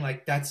saying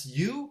like that's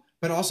you,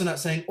 but also not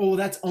saying, "Oh,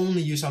 that's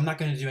only you, so I'm not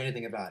going to do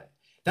anything about it."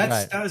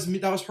 Right.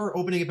 That was her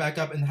opening it back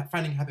up and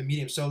finding a happy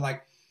medium. So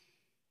like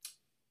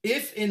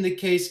if in the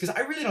case because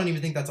I really don't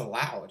even think that's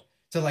allowed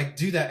to like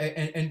do that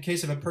in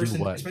case of a Do person,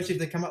 what? especially if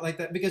they come out like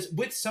that. Because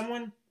with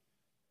someone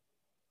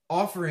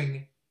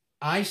offering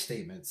I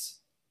statements,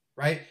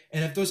 right?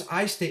 And if those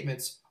I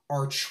statements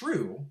are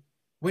true,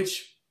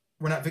 which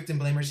we're not victim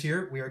blamers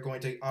here, we are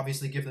going to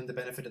obviously give them the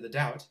benefit of the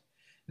doubt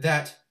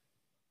that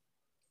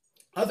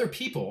other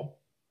people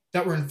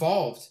that were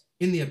involved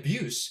in the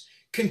abuse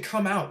can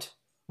come out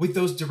with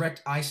those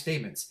direct I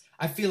statements.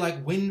 I feel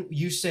like when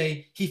you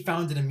say he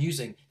found it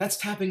amusing, that's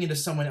tapping into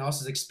someone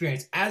else's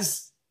experience.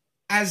 As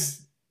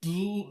as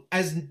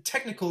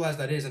technical as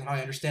that is, and how I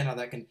understand how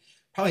that can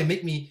probably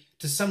make me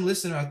to some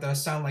listener out there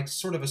sound like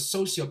sort of a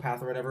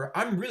sociopath or whatever.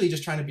 I'm really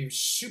just trying to be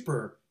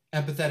super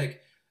empathetic,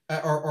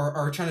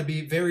 or trying to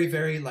be very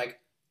very like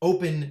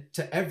open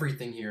to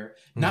everything here.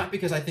 Hmm. Not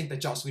because I think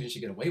that Joss Whedon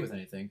should get away with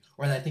anything,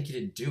 or that I think he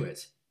didn't do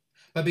it,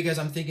 but because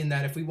I'm thinking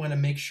that if we want to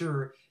make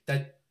sure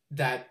that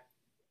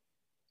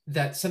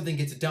something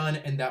gets done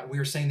and that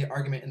we're saying the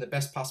argument in the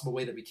best possible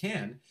way that we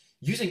can,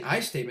 using I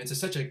statements is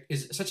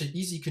such an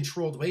easy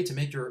controlled way to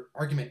make your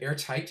argument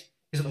airtight.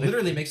 Because it But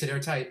literally makes it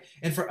airtight,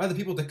 and for other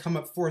people to come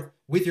up forth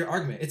with your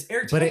argument, it's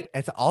airtight.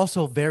 it's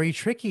also very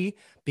tricky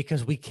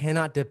because we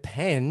cannot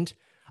depend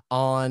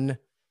on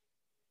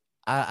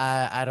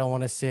I don't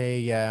want to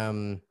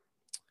say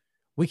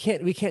we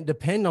can't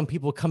depend on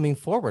people coming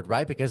forward,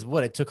 right? Because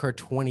what it took her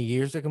 20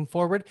 years to come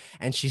forward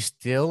and she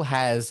still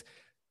has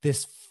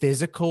this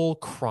physical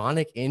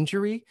chronic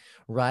injury,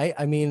 right?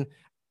 I mean,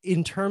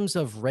 in terms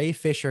of Ray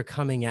Fisher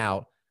coming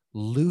out,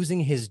 losing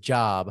his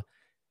job,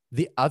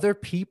 the other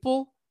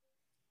people,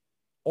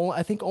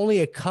 I think only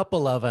a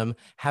couple of them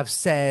have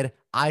said,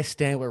 I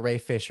stand with Ray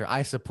Fisher,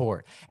 I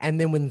support. And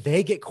then when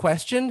they get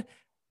questioned,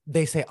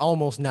 they say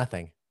almost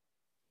nothing.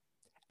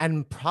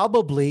 And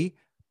probably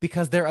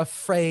because they're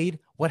afraid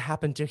what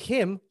happened to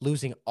him,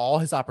 losing all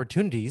his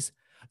opportunities,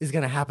 is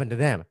going to happen to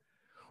them.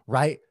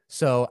 Right.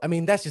 So, I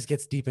mean, that just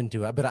gets deep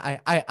into it, but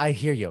I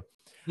hear you.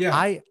 Yeah,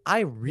 I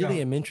really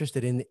yeah. am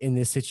interested in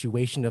this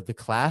situation of the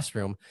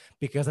classroom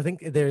because I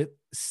think there are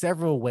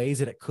several ways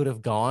that it could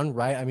have gone,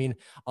 right? I mean,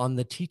 on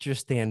the teacher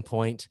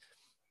standpoint,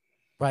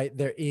 right,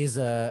 there is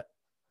a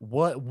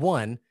what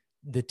one,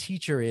 the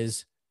teacher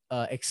is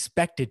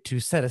expected to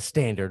set a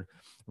standard,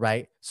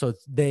 right? So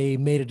they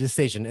made a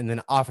decision and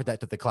then offered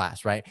that to the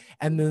class, right?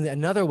 And then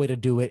another way to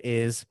do it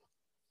is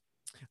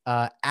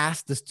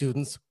ask the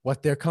students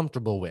what they're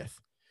comfortable with,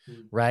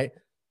 right?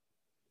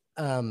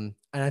 And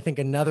I think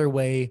another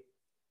way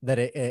that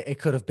it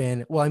could have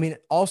been, well, I mean,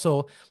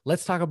 also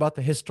let's talk about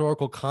the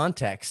historical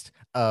context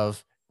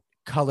of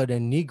colored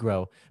and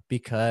Negro,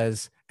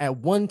 because at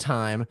one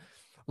time,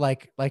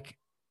 like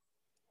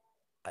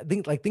I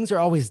think like things are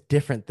always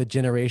different the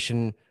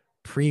generation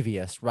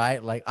previous,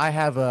 right? Like I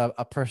have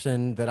a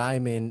person that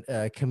I'm in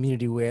a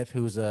community with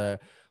who's a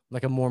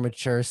like a more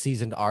mature,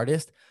 seasoned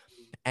artist.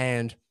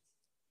 And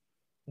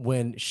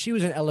when she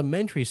was in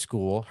elementary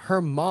school,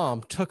 her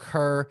mom took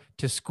her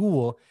to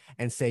school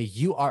and say,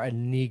 "You are a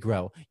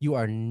Negro. You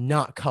are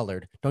not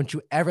colored. Don't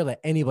you ever let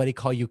anybody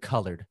call you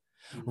colored."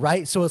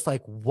 Right. So it's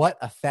like what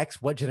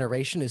affects what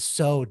generation is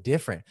so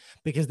different,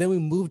 because then we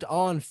moved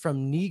on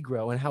from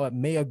Negro and how it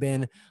may have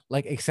been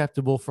like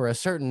acceptable for a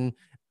certain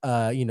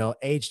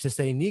age to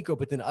say Negro,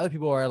 but then other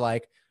people are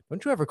like,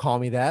 "Don't you ever call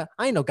me that.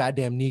 I ain't no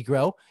goddamn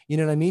Negro." You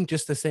know what I mean?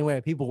 Just the same way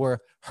that people were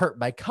hurt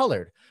by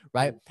colored,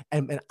 right?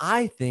 And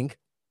I think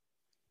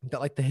that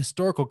like the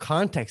historical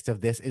context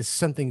of this is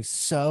something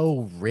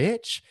so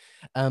rich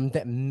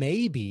that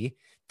maybe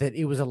that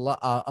it was a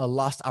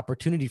lost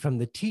opportunity from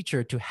the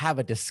teacher to have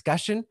a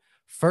discussion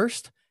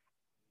first.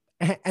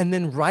 And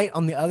then right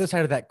on the other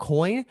side of that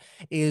coin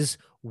is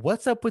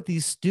what's up with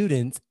these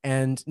students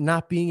and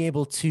not being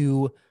able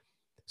to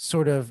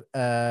sort of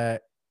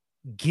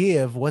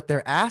give what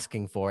they're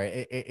asking for.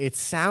 It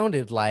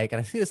sounded like, and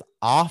I see this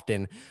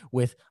often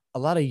with a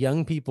lot of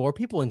young people or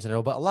people in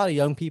general, but a lot of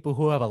young people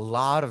who have a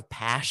lot of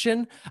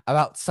passion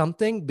about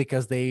something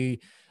because they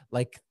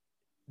like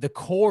the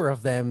core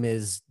of them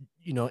is,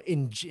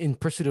 in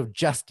pursuit of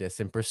justice,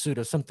 in pursuit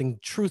of something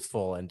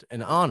truthful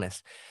and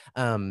honest.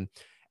 And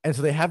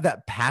so they have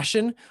that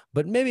passion,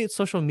 but maybe it's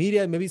social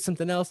media, maybe it's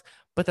something else,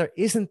 but there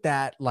isn't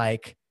that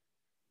like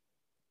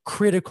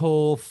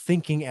critical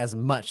thinking as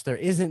much. There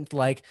isn't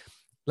like,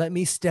 let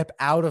me step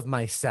out of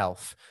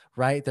myself,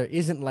 right? There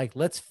isn't like,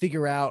 let's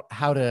figure out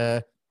how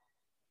to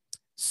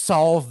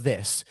solve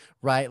this,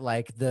 right?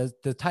 Like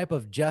the type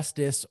of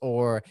justice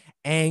or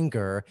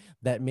anger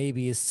that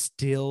maybe is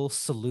still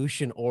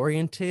solution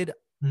oriented,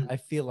 I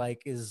feel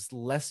like is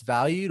less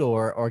valued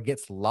or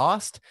gets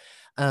lost.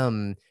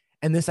 And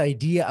this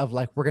idea of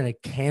like, we're going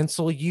to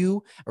cancel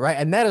you, right?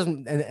 And that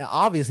isn't, and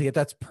obviously if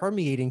that's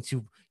permeating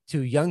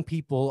to young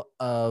people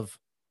of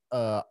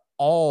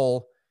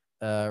all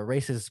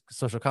races,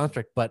 social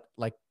construct, but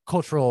like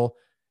cultural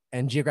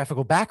and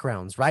geographical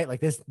backgrounds, right? Like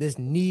this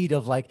need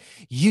of like,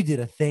 you did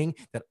a thing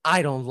that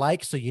I don't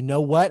like, so you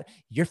know what?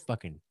 You're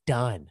fucking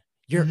done.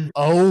 You're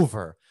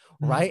over,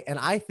 right? And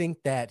I think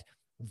that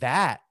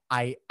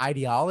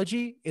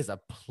ideology is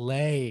a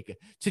plague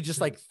to just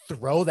like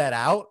throw that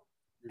out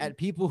at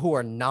people who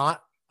are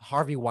not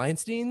Harvey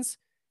Weinsteins.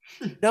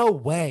 No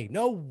way,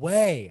 no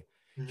way.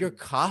 Your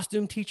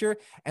costume teacher,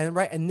 and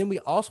right, and then we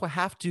also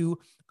have to,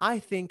 I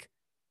think,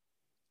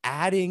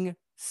 adding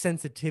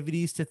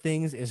sensitivities to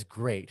things is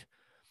great,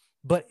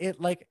 but it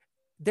like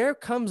there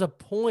comes a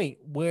point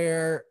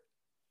where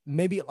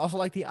maybe also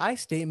like the I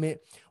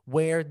statement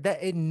where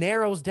that it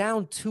narrows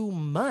down too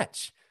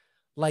much.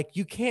 Like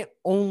you can't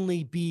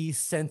only be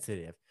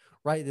sensitive,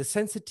 right? The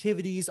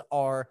sensitivities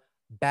are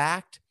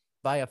backed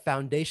by a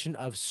foundation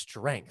of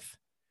strength,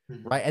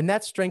 right? And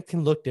that strength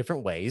can look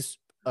different ways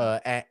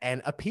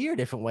and appear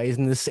different ways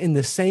in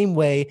the same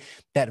way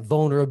that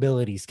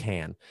vulnerabilities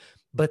can.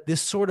 But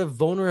this sort of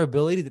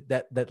vulnerability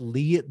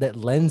that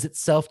lends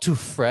itself to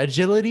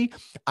fragility,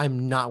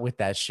 I'm not with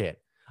that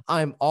shit.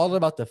 I'm all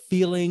about the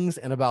feelings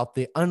and about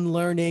the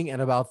unlearning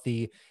and about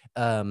the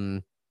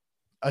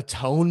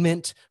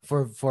atonement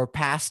for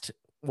past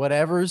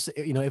whatevers.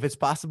 If it's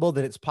possible,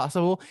 then it's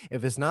possible.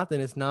 If it's not,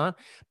 then it's not.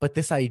 But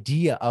this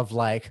idea of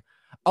like,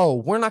 oh,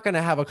 we're not going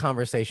to have a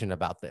conversation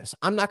about this.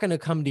 I'm not going to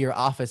come to your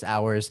office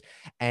hours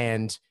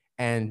and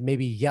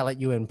maybe yell at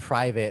you in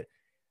private.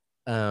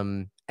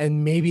 And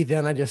maybe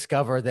then I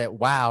discover that,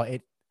 wow,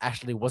 it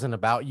actually wasn't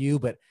about you,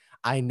 but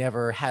I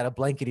never had a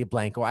blankety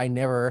blank, or I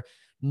never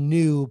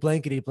knew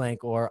blankety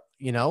blank, or,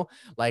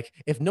 like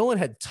if no one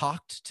had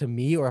talked to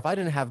me, or if I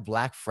didn't have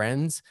Black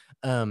friends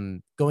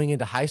going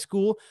into high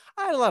school,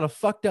 I had a lot of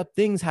fucked up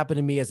things happen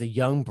to me as a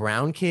young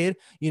brown kid,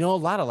 a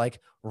lot of like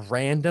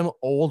random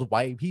old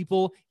white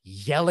people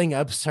yelling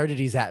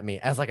absurdities at me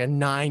as like a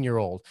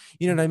 9-year-old,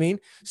 you know what I mean?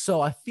 So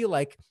I feel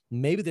like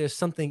maybe there's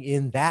something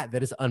in that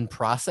is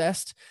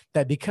unprocessed,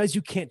 that because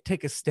you can't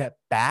take a step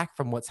back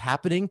from what's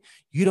happening,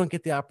 you don't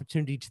get the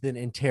opportunity to then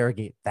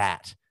interrogate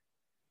that.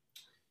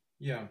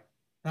 Yeah,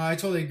 no, I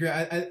totally agree.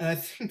 I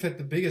think that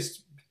the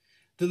biggest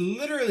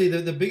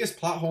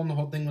plot hole in the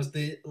whole thing was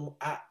the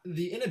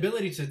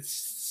inability to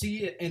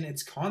see it in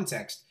its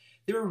context.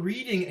 They were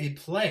reading a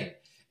play.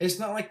 It's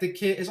not like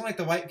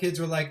the white kids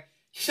were like,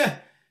 yeah,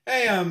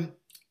 hey,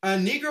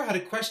 Negro had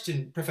a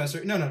question,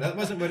 Professor. No, that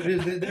wasn't what it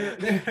is. You know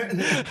what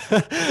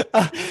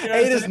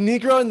Hey, I'm this saying?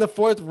 Negro in the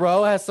fourth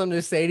row has something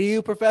to say to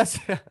you,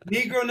 Professor.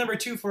 Negro number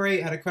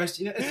 248 had a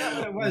question. It's not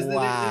what it was.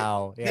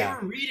 Wow. They Yeah.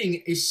 were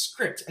reading a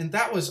script, and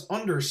that was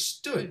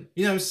understood.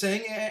 You know what I'm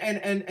saying?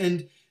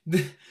 And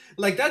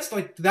that's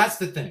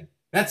the thing.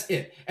 That's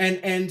it.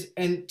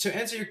 And to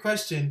answer your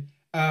question,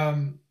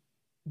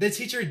 the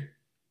teacher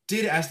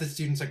did ask the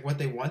students like what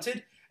they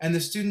wanted, and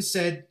the students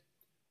said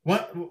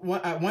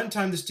at one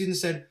time the students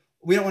said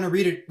we don't want to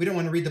read it. We don't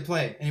want to read the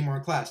play anymore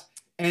in class.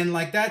 And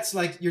like that's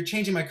like you're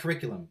changing my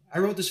curriculum. I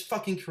wrote this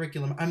fucking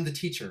curriculum. I'm the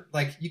teacher.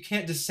 Like you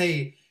can't just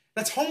say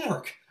that's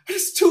homework.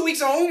 It's 2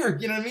 weeks of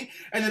homework. You know what I mean?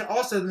 And then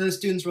also the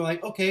students were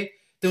like, okay,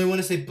 then we want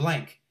to say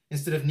blank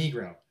instead of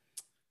Negro.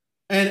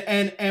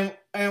 And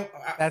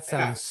That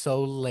sounds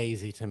so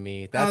lazy to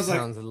me. I That was like,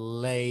 sounds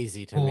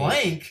lazy to me.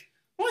 blank?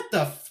 What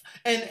the?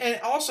 And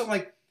also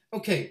like,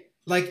 okay,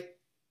 like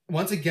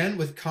once again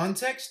with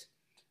context,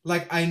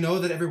 like I know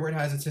that every word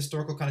has its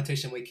historical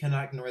connotation. We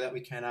cannot ignore that. We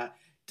cannot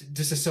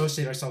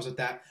disassociate ourselves with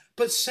that.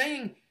 But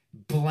saying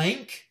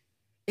blank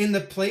in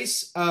the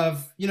place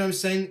of, you know what I'm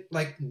saying,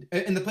 like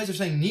in the place of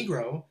saying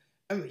Negro,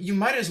 I mean, you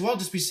might as well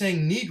just be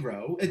saying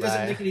Negro. It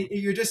doesn't Right. make any.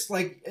 You're just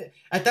like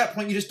at that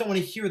point, you just don't want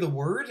to hear the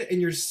word, and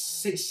you're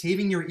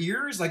saving your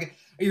ears. Like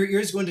are your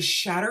ears going to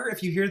shatter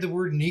if you hear the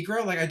word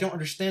Negro? Like I don't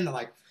understand that.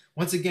 Like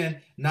once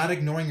again, not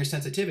ignoring your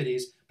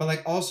sensitivities, but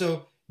like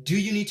also, do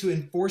you need to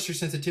enforce your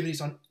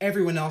sensitivities on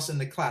everyone else in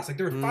the class? Like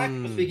there were 5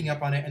 people speaking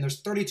up on it, and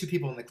there's 32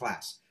 people in the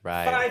class.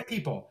 Right. 5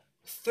 people,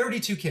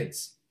 32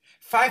 kids.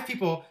 5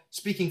 people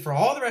speaking for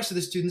all the rest of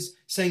the students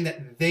saying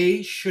that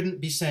they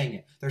shouldn't be saying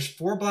it. There's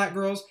 4 black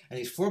girls, and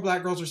these 4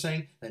 black girls are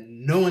saying that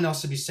no one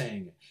else should be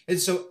saying it. And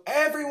so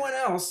everyone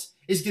else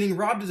is getting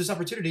robbed of this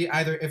opportunity.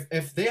 Either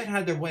if they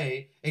had their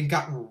way and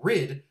gotten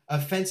rid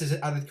of fences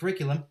out of the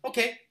curriculum,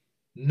 okay,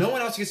 no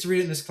one else gets to read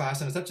it in this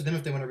class, and it's up to them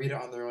if they want to read it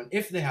on their own,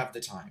 if they have the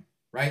time,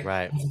 right?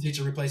 Right. Once the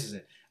teacher replaces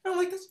it. And I'm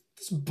like,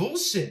 that's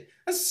bullshit.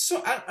 That's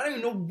so, I don't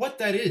even know what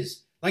that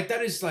is. Like,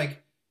 that is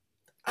like,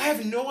 I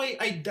have no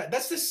idea.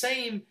 That's the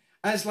same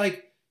as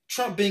like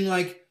Trump being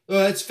like, oh,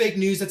 that's fake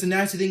news. That's a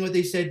nasty thing what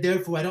they said.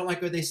 Therefore, I don't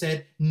like what they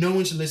said. No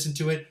one should listen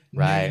to it.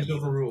 Right. News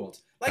overruled.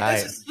 Like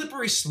that's Right. a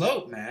slippery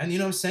slope, man. You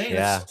know what I'm saying?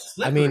 Yeah. That's I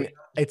slippery. mean,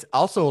 it's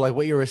also like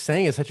what you were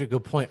saying is such a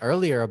good point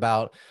earlier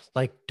about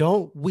like,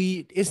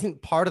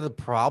 isn't part of the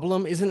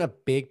problem, isn't a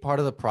big part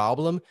of the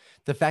problem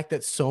the fact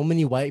that so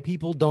many white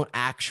people don't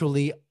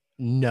actually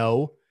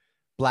know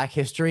Black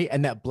history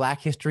and that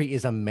Black history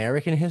is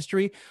American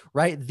history,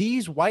 right?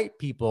 These white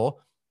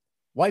people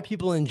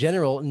in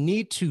general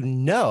need to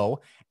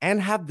know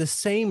and have the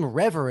same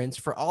reverence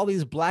for all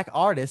these Black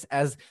artists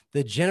as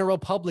the general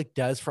public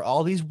does for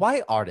all these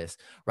white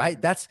artists,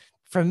 right? That's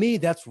for me,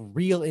 that's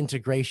real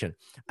integration.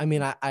 I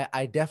mean,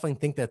 I definitely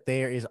think that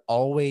there is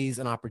always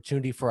an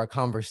opportunity for a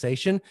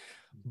conversation,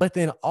 but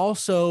then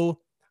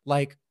also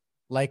like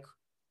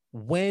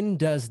when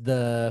does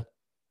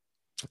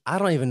I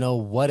don't even know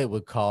what it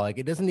would call. Like,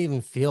 it doesn't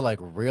even feel like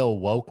real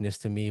wokeness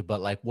to me,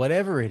 but like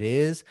whatever it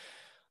is,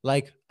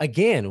 like,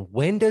 again,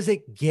 when does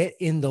it get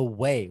in the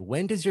way?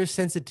 When does your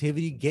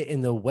sensitivity get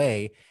in the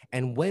way?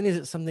 And when is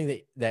it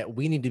something that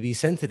we need to be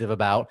sensitive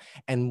about?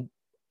 And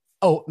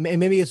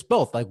maybe it's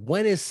both. Like,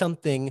 when is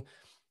something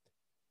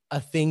a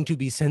thing to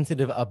be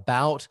sensitive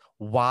about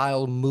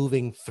while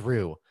moving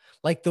through?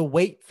 Like the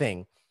weight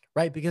thing,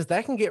 right? Because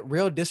that can get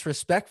real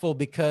disrespectful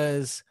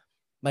because,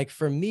 like,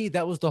 for me,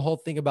 that was the whole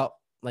thing about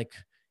like,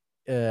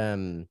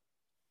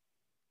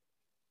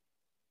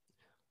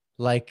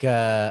 like,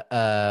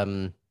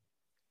 dang,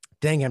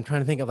 I'm trying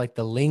to think of like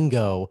the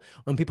lingo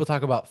when people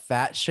talk about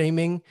fat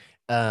shaming,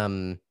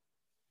 the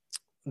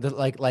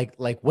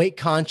like weight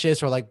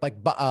conscious or like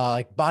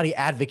body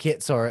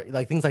advocates or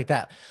like things like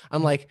that.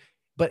 I'm like,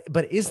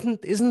 but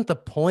isn't the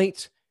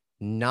point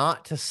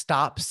not to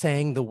stop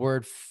saying the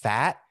word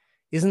fat?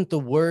 Isn't the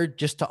word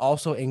just to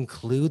also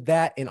include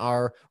that in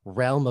our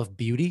realm of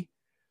beauty,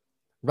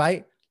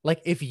 right? Like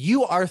if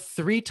you are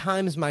 3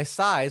 times my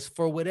size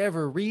for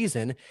whatever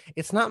reason,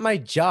 it's not my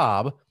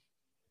job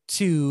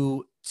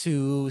to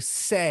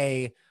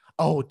say,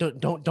 oh,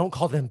 don't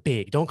call them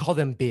big. Don't call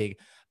them big.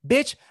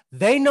 Bitch,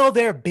 they know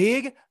they're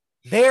big.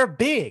 They're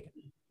big,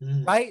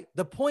 right?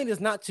 The point is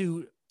not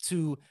to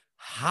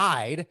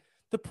hide.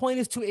 The point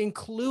is to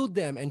include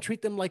them and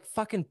treat them like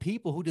fucking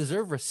people who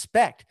deserve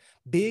respect.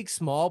 Big,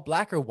 small,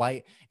 Black or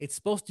white. It's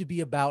supposed to be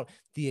about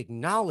the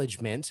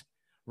acknowledgement,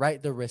 right?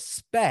 The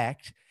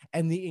respect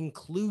and the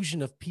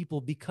inclusion of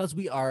people because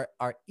we are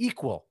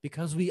equal,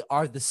 because we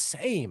are the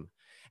same.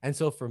 And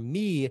so for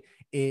me,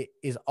 it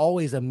is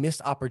always a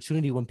missed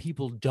opportunity when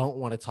people don't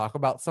want to talk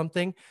about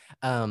something.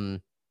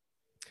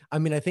 I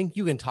mean, I think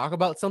you can talk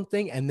about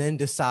something and then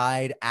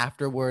decide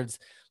afterwards,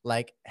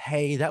 like,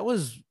 hey, that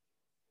was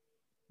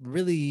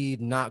really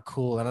not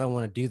cool. And I don't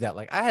want to do that.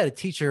 Like I had a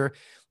teacher,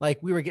 like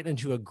we were getting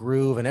into a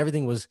groove and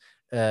everything was,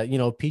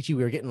 peachy.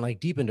 We were getting like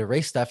deep into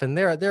race stuff and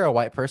they're a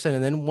white person.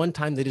 And then one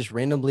time they just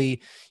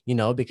randomly,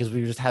 because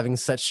we were just having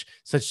such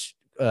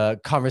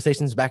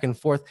conversations back and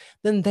forth.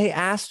 Then they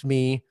asked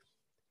me,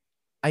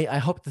 I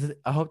hope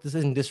this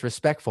isn't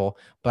disrespectful,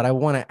 but I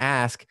want to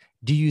ask,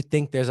 do you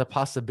think there's a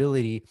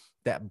possibility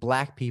that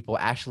Black people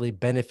actually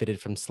benefited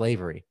from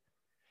slavery?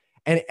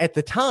 And at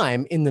the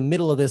time, in the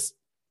middle of this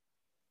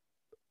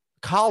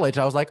college,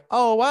 I was like,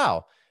 oh,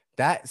 wow,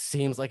 that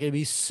seems like it'd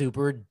be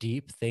super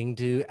deep thing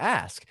to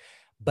ask.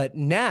 But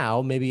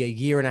now, maybe a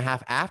year and a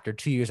half after,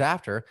 2 years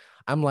after,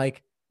 I'm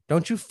like,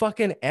 don't you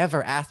fucking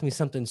ever ask me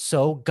something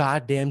so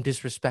goddamn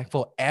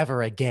disrespectful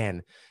ever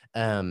again.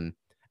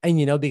 And,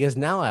 you know, because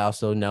now I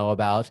also know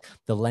about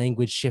the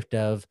language shift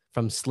of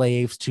from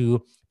slaves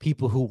to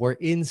people who were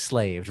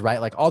enslaved,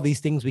 right? Like all these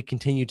things we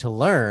continue to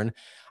learn.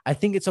 I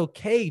think it's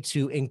okay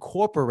to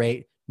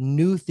incorporate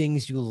new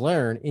things you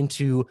learn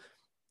into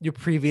your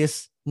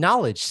previous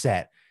knowledge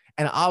set.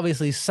 And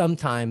obviously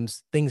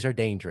sometimes things are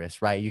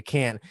dangerous, right? You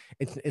can't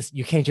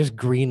you can't just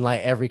green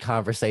light every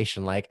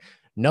conversation like,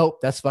 nope,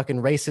 that's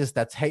fucking racist,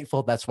 that's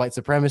hateful, that's white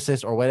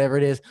supremacist, or whatever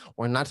it is.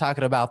 We're not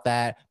talking about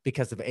that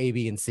because of A,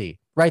 B, and C,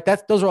 right?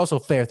 Those are also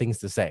fair things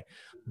to say.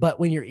 But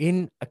when you're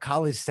in a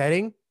college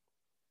setting,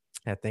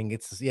 I think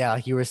it's, yeah,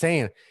 like you were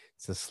saying,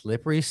 it's a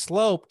slippery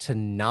slope to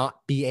not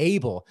be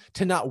able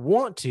to, not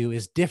want to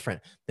is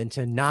different than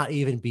to not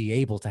even be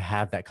able to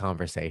have that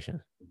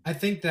conversation. I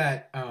think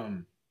that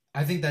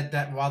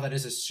that while that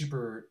is a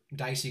super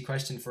dicey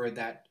question for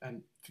that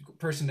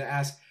person to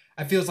ask,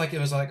 I feels like it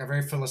was like a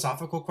very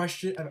philosophical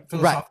question. Right.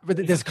 Philosophical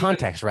But there's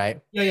context,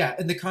 right? Yeah, yeah.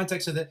 In the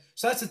context of that,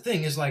 so that's the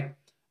thing is like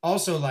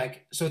also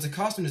like so it's a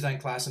costume design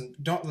class, and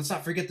don't let's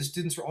not forget the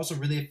students were also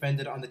really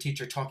offended on the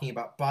teacher talking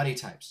about body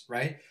types,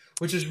 right?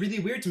 Which is really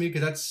weird to me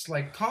because that's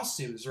like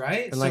costumes,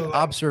 right? And So like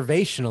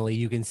observationally,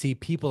 you can see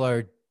people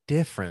are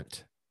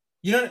different.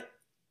 you know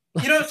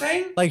you know what I'm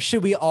saying? Like,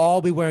 should we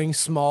all be wearing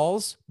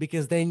smalls?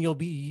 Because then you'll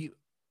be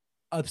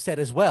upset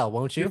as well,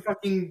 won't You're you?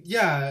 fucking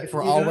yeah. If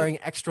we're You all know, wearing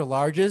extra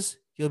larges,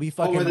 you'll be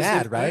all wear fucking the same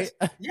mad, size.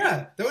 right?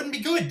 Yeah, that wouldn't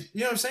be good. You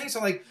know what I'm saying?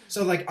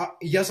 So like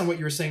yes on what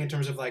you were saying in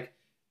terms of like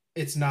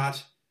it's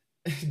not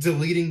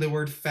deleting the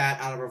word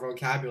fat out of our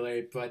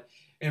vocabulary, but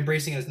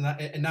embracing it as not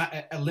and not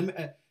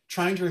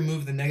trying to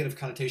remove the negative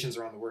connotations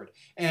around the word.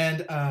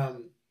 And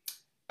um,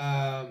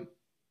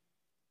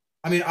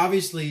 I mean,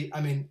 obviously,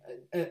 I mean,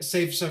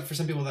 save some, for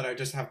some people that are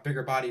just have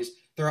bigger bodies,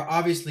 there are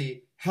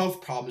obviously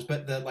health problems,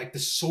 but the like the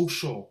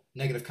social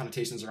negative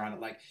connotations around it,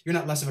 like you're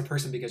not less of a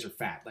person because you're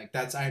fat. Like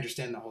that's I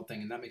understand the whole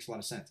thing, and that makes a lot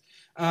of sense.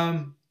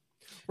 Um,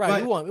 Right.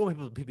 but We want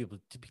people to be, we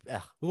want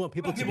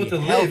we people want to people be to live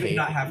and healthy.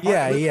 not have heart,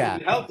 Yeah, live yeah.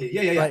 healthy.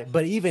 Yeah, yeah, yeah.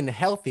 But even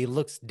healthy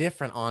looks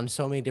different on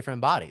so many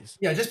different bodies.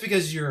 Yeah, just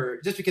because you're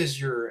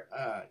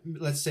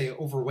let's say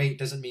overweight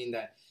doesn't mean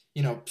that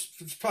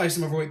probably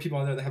some overweight people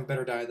out there that have a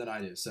better diet than I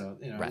do. So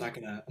Right.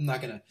 I'm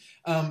not gonna.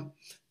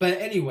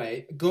 But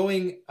anyway,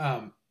 going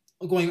on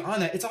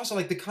that, it's also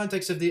like the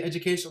context of the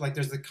education. Like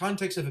there's the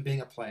context of it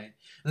being a play, and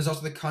there's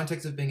also the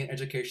context of being an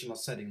educational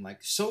setting. Like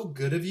so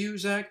good of you,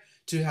 Zach,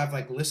 to have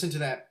like listened to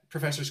that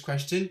professor's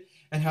question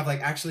and have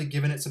like actually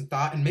given it some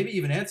thought and maybe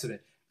even answered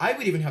it. I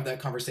would even have that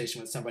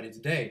conversation with somebody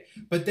today.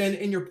 But then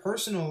in your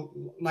personal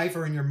life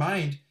or in your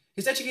mind,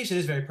 because education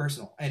is very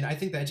personal, and I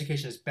think that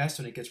education is best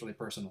when it gets really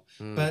personal.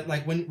 Mm. But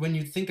like when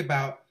you think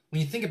about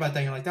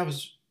that, you're like that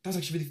was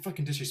actually really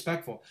fucking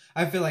disrespectful.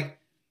 I feel like,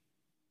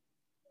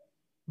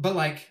 but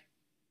like,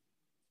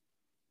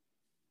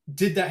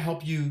 did that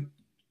help you?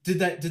 Did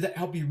that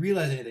help you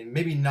realize anything?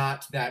 Maybe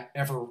not that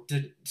ever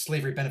did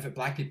slavery benefit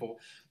Black people,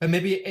 but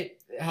maybe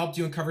it helped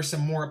you uncover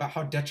some more about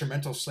how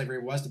detrimental slavery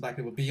was to Black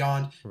people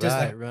beyond just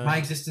Right, like my right.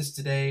 existence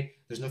today.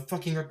 There's no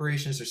fucking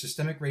reparations. There's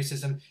systemic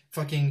racism.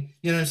 Fucking,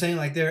 you know what I'm saying?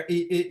 Like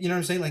you know what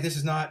I'm saying? Like this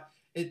is not.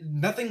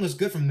 Nothing was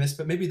good from this,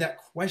 but maybe that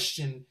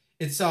question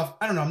itself.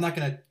 I don't know. I'm not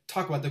gonna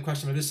talk about the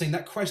question. I'm just saying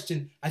that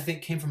question I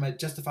think came from a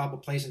justifiable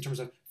place in terms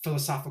of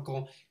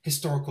philosophical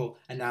historical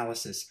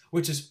analysis,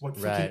 which is what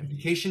Right. freaking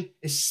education,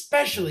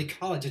 especially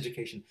college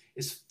education,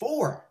 is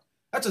for.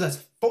 That's what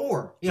that's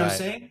for. You know what I'm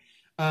Right. saying?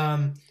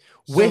 Um,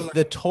 so With like,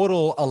 the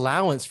total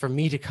allowance for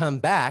me to come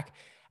back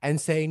and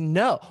say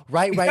no.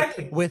 Right, right.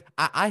 exactly. With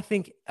I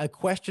think a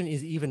question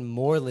is even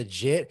more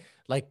legit,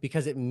 like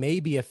because it may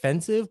be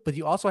offensive, but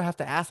you also have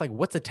to ask like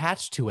what's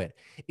attached to it.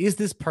 Is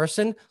this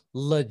person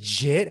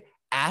legit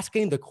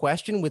asking the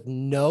question with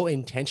no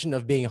intention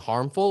of being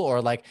harmful or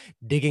like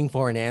digging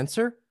for an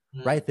answer?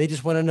 Mhm. Right. They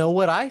just want to know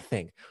what I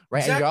think. Right.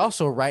 And you're Exactly.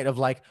 also right of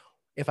like,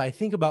 if I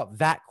think about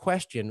that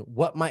question,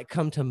 what might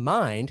come to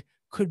mind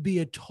could be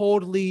a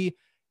totally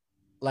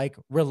like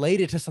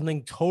related to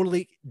something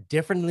totally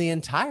differently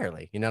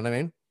entirely. You know what I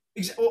mean?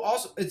 Well,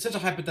 also, it's such a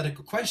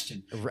hypothetical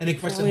question, and a Well,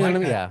 question you know what I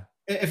like mean? that.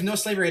 Yeah. If no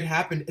slavery had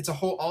happened, it's a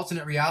whole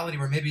alternate reality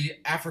where maybe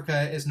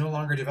Africa is no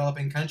longer a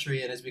developing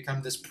country and has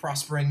become this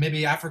prospering.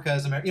 Maybe Africa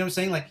is America. You know what I'm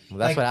saying? Like, Well,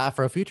 that's what like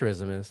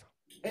Afrofuturism is.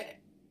 eh,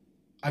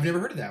 I've never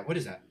heard of that. What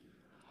is that?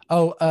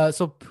 Oh,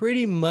 so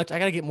pretty much, I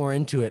gotta get more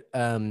into it.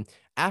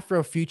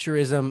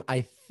 Afrofuturism,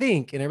 I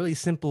think, in a really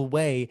simple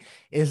way,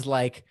 is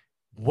like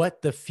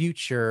what the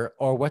future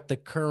or what the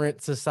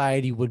current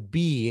society would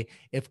be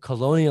if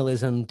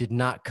colonialism did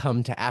not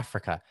come to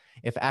Africa.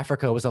 If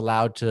Africa was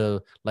allowed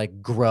to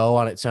like grow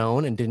on its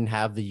own and didn't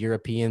have the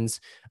Europeans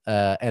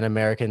and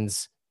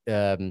Americans,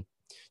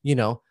 you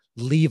know,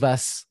 leave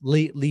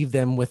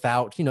them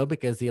without, you know,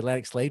 because the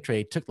Atlantic slave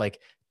trade took like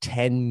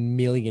 10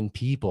 million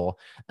people.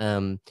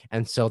 And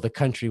so the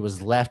country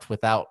was left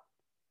without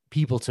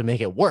people to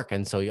make it work.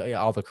 And so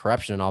all the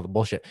corruption and all the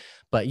bullshit.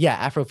 But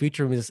yeah,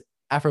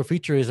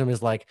 Afrofuturism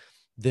is like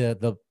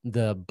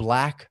the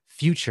black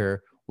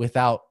future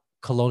without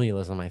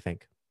colonialism, I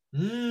think.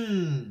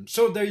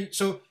 So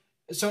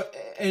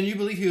and you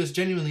believe he was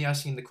genuinely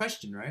asking the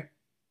question, right?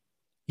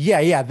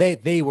 Yeah,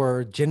 they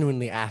were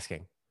genuinely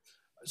asking.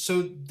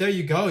 So there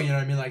you go. You know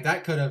what I mean? Like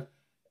that could have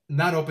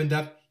not opened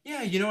up.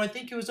 Yeah, you know, I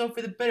think it was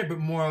over the better, but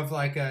more of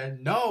like a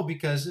no,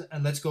 because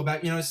and let's go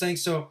back. You know what I'm saying?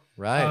 So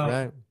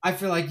Right. I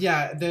feel like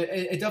yeah,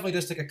 it definitely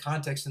does take a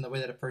context in the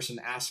way that a person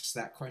asks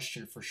that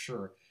question for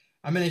sure.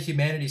 I'm in a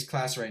humanities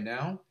class right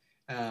now,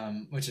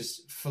 which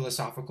is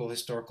philosophical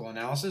historical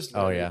analysis.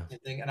 Oh yeah.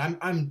 And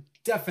I'm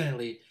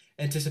definitely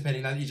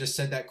anticipating now that you just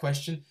said that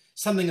question,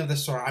 something of the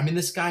sort. I mean,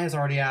 this guy has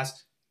already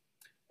asked,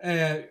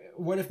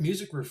 what if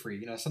music were free?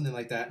 You know, something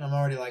like that. And I'm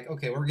already like,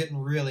 okay, we're getting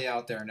really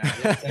out there now.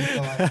 You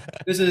know so,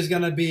 this is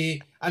gonna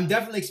be. I'm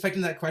definitely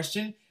expecting that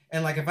question.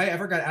 And like, if I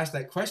ever got asked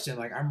that question,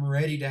 like, I'm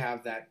ready to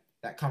have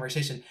that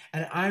conversation,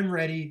 and I'm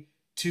ready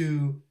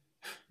to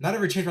not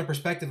ever change my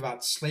perspective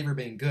about slavery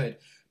being good,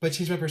 but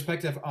change my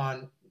perspective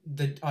on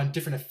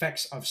different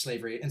effects of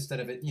slavery instead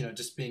of it, you know,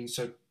 just being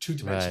so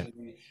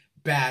two-dimensionally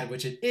bad,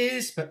 which it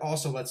is, but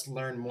also let's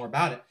learn more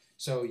about it.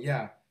 So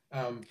yeah.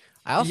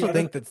 I also yeah,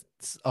 think that.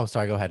 Oh,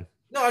 sorry. Go ahead.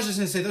 no, I was just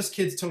gonna say those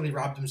kids totally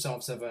robbed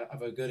themselves of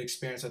a good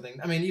experience. I think.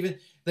 I mean, even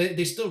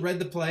they still read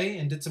the play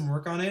and did some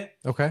work on it,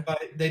 Okay.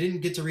 but they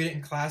didn't get to read it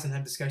in class and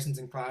have discussions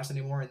in class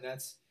anymore, and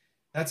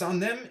that's on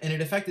them, and it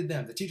affected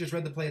them. The teachers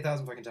read the play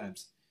 1,000 fucking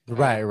times.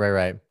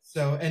 Right.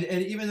 So and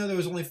even though there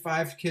was only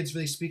 5 kids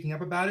really speaking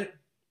up about it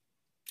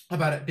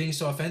being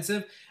so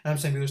offensive, and I'm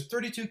saying there's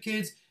 32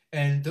 kids,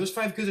 and those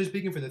 5 kids are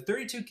speaking for the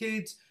 32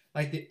 kids.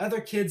 Like the other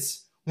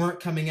kids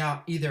weren't coming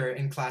out either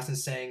in class and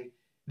saying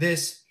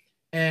this,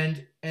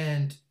 and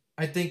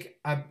I think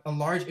a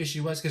large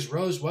issue was because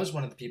Rose was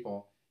one of the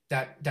people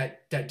that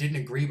didn't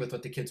agree with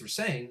what the kids were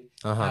saying.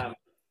 Uh-huh.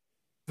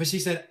 But she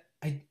said,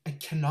 I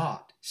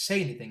cannot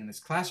say anything in this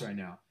class right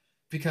now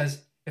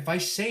because if I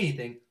say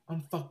anything,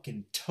 I'm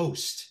fucking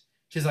toast.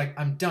 She's like,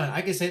 I'm done.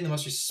 I can say it in the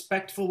most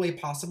respectful way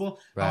possible,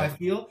 how I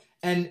feel.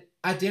 And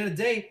at the end of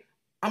the day,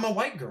 I'm a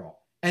white girl.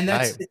 And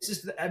it's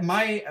just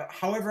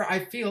however I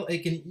feel,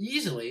 it can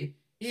easily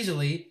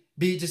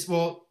be just,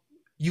 well,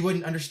 you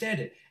wouldn't understand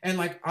it. And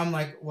like, I'm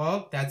like,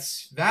 well,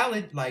 that's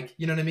valid. Like,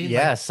 you know what I mean?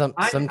 Yeah,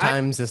 Like,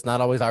 sometimes it's not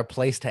always our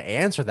place to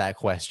answer that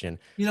question.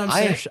 You know what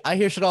I'm saying? I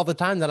hear shit all the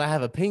time that I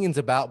have opinions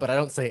about, but I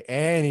don't say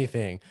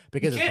anything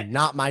because it's can't.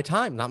 not my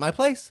time, not my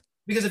place.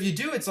 Because if you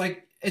do, it's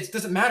like it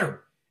doesn't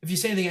matter if you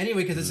say anything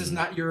anyway, because this is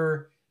not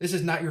your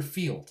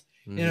field.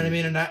 You know what I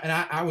mean? And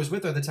I was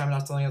with her at the time, and I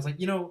was telling her, I was like,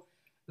 you know,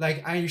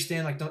 like I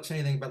understand, like don't say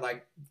anything, but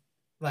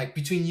like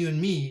between you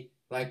and me,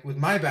 like with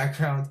my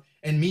background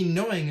and me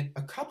knowing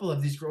a couple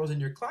of these girls in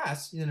your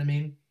class, you know what I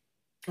mean,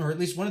 or at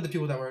least one of the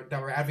people that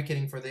were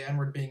advocating for the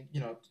N-word being, you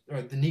know,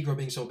 or the Negro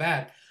being so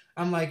bad,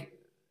 I'm like,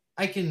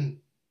 I can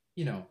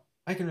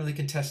really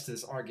contest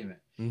this argument.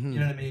 You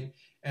know what I mean?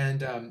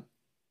 And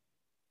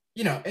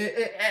you know,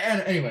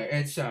 and anyway,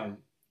 it's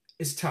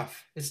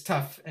tough. It's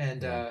tough.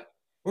 And what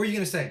were you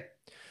gonna say?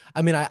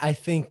 I mean, I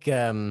think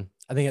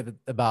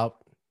about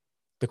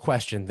the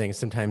question thing.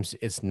 Sometimes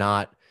it's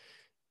not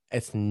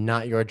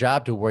your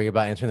job to worry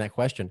about answering that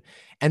question.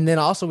 And then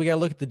also we got to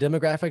look at the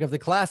demographic of the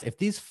class. If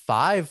these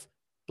 5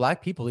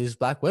 black people, these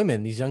black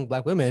women, these young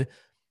black women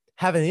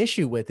have an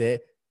issue with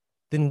it,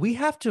 then we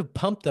have to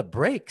pump the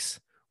brakes,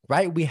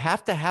 right? We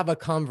have to have a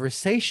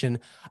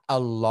conversation, a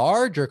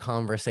larger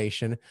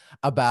conversation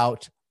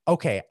about,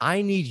 okay,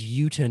 I need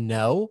you to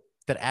know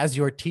that as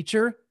your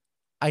teacher,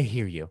 I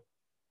hear you,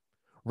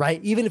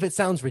 right? Even if it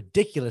sounds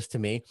ridiculous to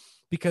me,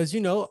 because,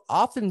 you know,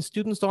 often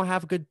students don't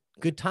have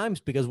good times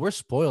because we're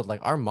spoiled.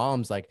 Like our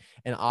mom's like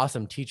an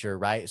awesome teacher,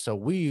 right? So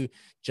we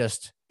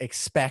just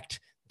expect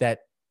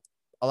that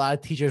a lot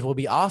of teachers will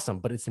be awesome,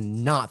 but it's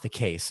not the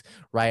case,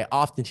 right?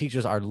 Often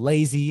teachers are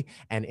lazy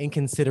and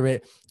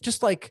inconsiderate,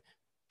 just like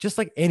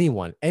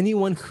anyone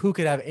who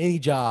could have any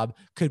job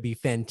could be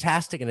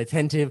fantastic and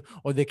attentive,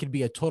 or they could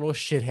be a total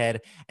shithead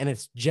and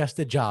it's just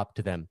a job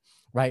to them,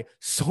 right?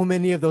 So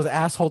many of those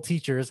asshole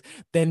teachers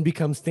then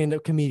become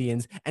stand-up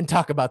comedians and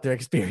talk about their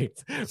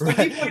experience.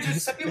 Right?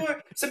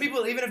 Some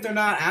people, even if they're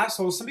not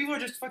assholes, some people are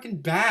just fucking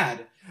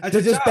bad.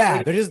 They're just bad.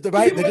 Like, they're just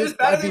right. They're just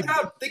bad at their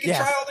job. They can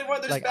try all they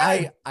want. They're like just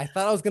bad. I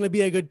thought I was gonna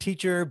be a good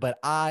teacher, but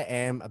I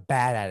am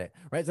bad at it.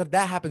 Right. So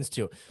that happens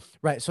too.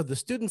 Right. So the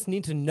students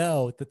need to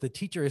know that the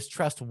teacher is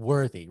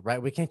trustworthy.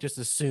 Right. We can't just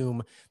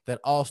assume that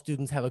all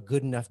students have a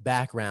good enough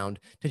background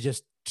to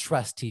just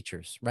trust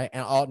teachers. Right.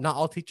 And not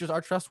all teachers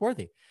are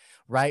trustworthy.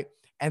 Right.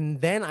 And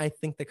then I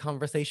think the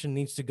conversation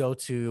needs to go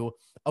to,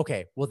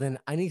 okay, well, then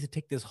I need to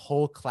take this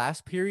whole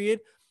class period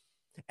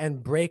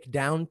and break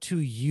down to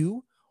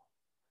you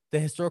the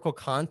historical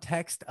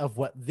context of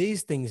what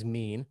these things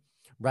mean,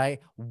 right?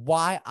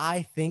 Why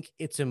I think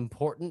it's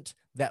important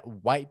that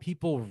white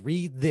people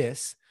read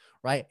this,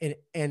 right?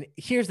 And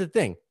here's the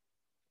thing.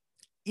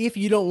 If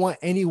you don't want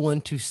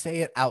anyone to say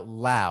it out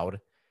loud,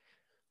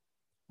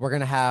 we're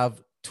going to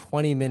have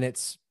 20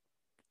 minutes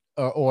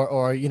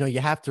or you know, you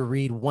have to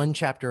read one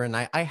chapter a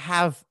night. I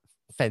have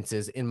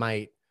Fences in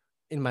my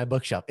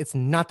bookshelf. It's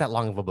not that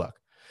long of a book,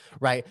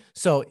 right?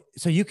 So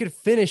you could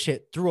finish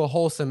it through a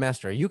whole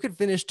semester. You could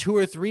finish 2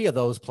 or 3 of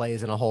those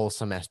plays in a whole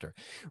semester,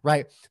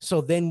 right? So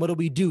then what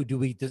do?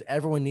 Does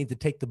everyone need to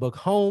take the book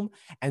home,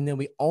 and then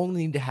we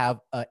only need to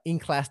have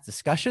in-class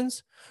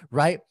discussions,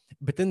 right?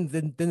 But then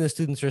the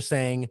students are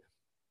saying,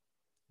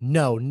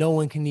 no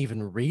one can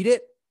even read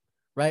it,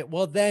 right?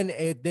 Well, then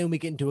we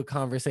get into a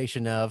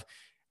conversation of,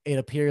 it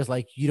appears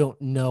like you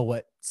don't know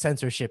what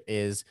censorship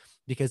is,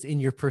 because in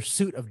your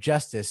pursuit of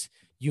justice,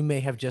 you may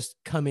have just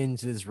come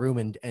into this room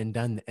and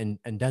done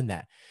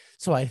that.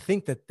 So I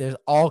think that there's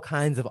all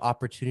kinds of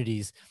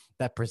opportunities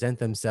that present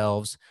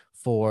themselves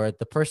for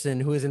the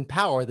person who is in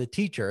power, the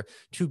teacher,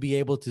 to be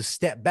able to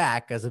step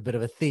back as a bit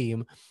of a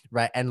theme,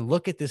 right? And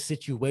look at this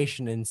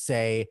situation and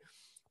say,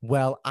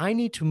 well, I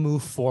need to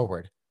move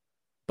forward,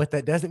 but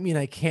that doesn't mean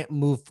I can't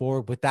move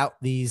forward without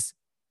these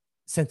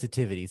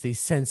sensitivities, these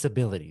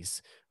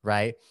sensibilities,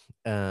 right?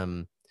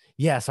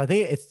 Yeah, so I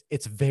think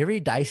it's very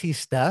dicey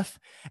stuff,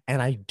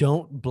 and I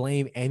don't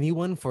blame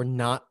anyone for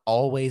not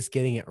always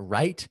getting it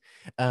right.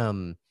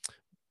 And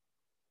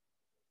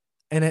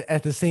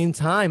at the same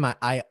time,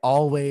 I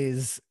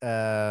always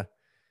I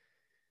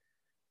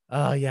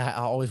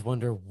always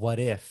wonder what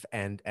if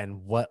and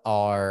what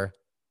are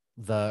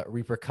the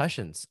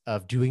repercussions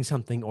of doing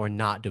something or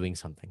not doing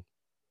something.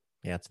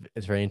 Yeah,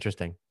 it's very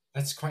interesting.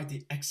 That's quite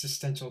the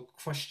existential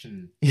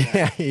question.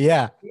 Yeah,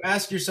 yeah. You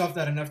ask yourself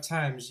that enough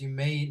times, you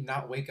may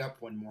not wake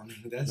up one morning.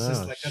 That's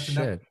just Oh like that's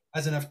enough. shit.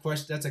 That's enough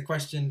question. That's a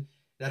question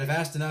that, if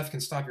asked enough, can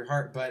stop your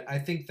heart. But I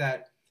think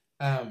that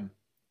um,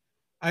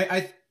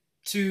 I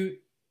to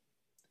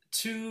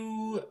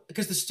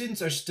because the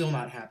students are still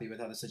not happy with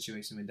how the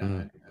situation went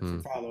down for Mm-hmm.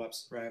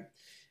 follow-ups, right?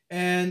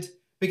 And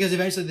because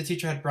eventually the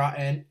teacher had brought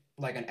in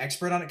like an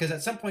expert on it, because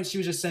at some point she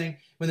was just saying,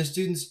 when the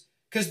students,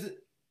 because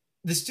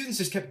the students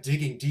just kept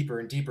digging deeper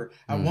and deeper.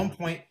 At one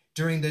point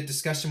during the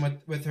discussion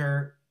with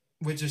her,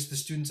 with just the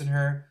students and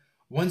her,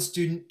 one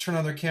student turned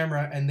on their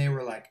camera and they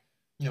were like,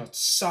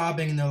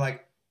 sobbing, and they're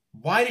like,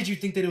 "Why did you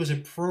think that it was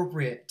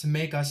appropriate to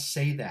make us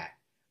say that?"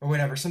 or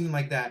whatever, something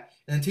like that.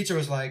 And the teacher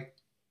was like,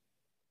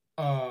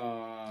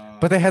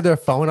 But they had their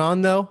phone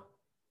on though.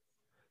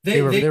 They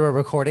they were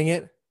recording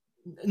it.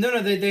 no,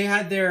 they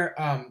had their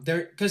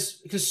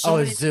because so Oh,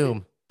 many. it's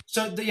Zoom.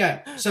 So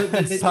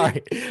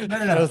Sorry, no,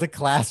 that was a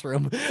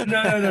classroom. My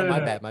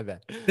no.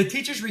 bad. The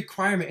teacher's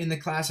requirement in the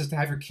class is to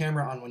have your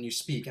camera on when you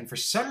speak. And for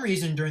some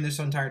reason, during this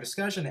entire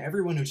discussion,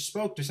 everyone who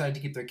spoke decided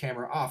to keep their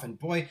camera off. And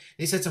boy,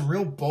 they said some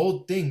real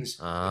bold things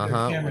with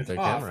their cameras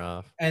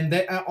off. And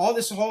all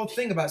this whole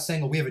thing about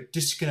saying, "Oh, we have a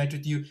disconnect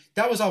with you,"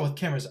 that was all with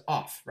cameras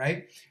off,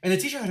 right? And the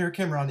teacher had her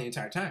camera on the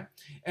entire time.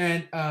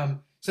 And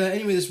so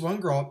anyway, this one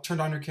girl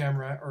turned on her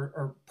camera,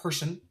 or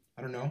person,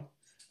 I don't know,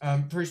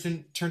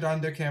 person turned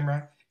on their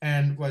camera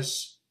and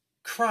was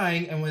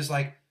crying and was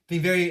like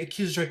being very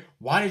accusatory.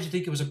 "Why did you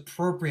think it was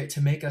appropriate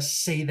to make us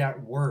say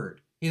that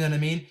word?" You know what I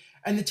mean?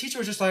 And the teacher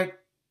was just like,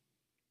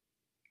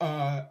 you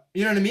know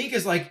what I mean?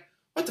 Because like,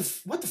 what the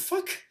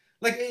fuck?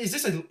 Like, is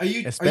this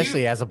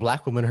Especially as a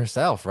black woman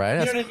herself, right? You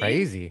know That's what I mean?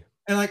 crazy.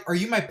 And like, are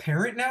you my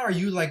parent now? Are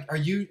you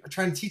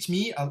trying to teach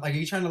me? Like, are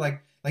you trying to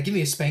like give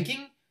me a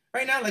spanking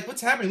right now? Like,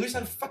 what's happening? We just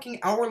had a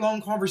fucking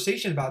hour-long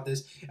conversation about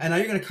this, and now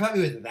you're gonna come at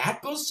me with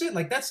that bullshit?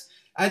 Like, that's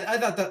I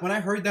thought that when I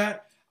heard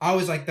that, I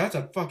was like, that's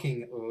a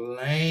fucking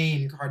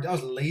lame card. That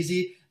was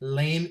lazy,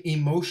 lame,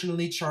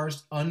 emotionally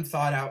charged,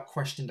 unthought out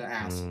question to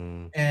ask.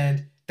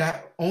 And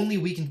that only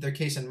weakened their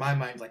case in my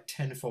mind like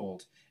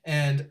tenfold.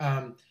 And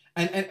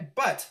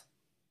but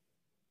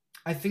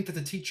I think that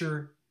the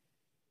teacher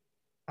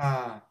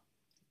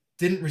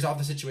didn't resolve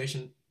the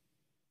situation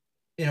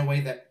in a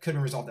way that could have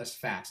been resolved as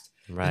fast.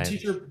 Right. The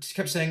teacher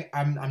kept saying,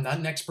 I'm not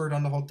an expert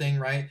on the whole thing,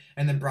 right?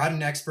 And then brought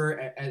an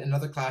expert at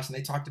another class and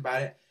they talked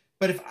about it.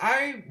 But if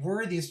I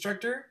were the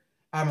instructor,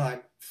 I'm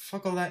like,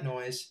 fuck all that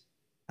noise.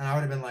 And I would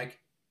have been like,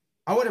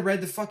 I would have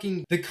read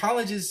the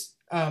college's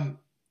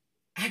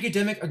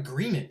academic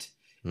agreement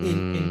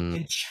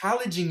in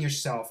challenging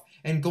yourself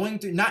and going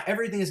through. Not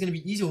everything is going to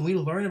be easy when we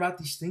learn about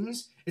these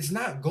things. It's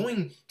not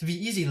going to be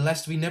easy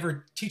lest we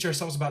never teach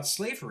ourselves about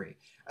slavery.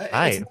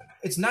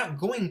 It's not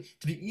going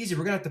to be easy.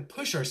 We're going to have to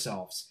push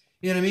ourselves.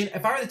 You know what I mean?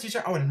 If I were the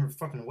teacher, I would have never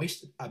fucking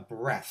wasted a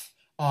breath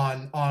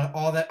on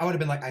all that. I would have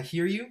been like, I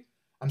hear you.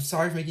 I'm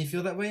sorry for making you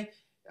feel that way.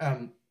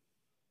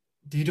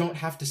 You don't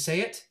have to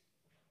say it.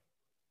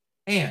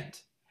 And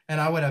and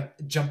I would have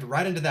jumped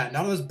right into that.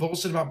 None of this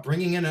bullshit about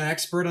bringing in an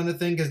expert on the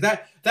thing, because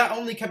that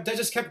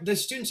the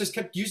students just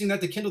kept using that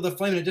to kindle the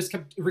flame, and it just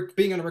kept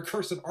being a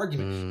recursive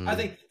argument. I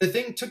think the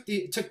thing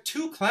took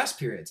 2 class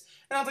periods,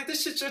 and I was like,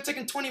 this shit should have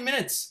taken 20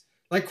 minutes.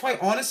 Like, quite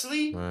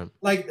honestly,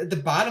 like, the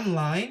bottom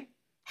line,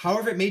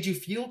 however it made you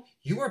feel,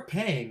 you are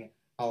paying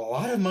a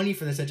lot of money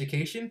for this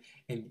education,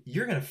 and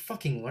you're gonna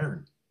fucking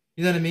learn.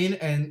 You know what I mean?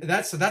 And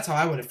that's how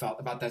I would have felt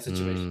about that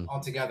situation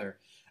altogether.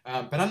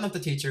 But I'm not the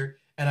teacher,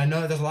 and I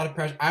know that there's a lot of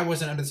pressure. I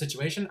wasn't under the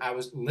situation. I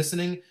was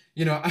listening.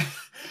 You know,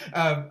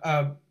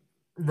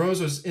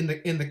 Rose was in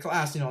the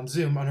class, on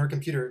Zoom on her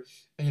computer,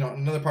 in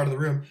another part of the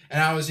room,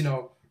 and I was,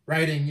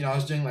 writing. I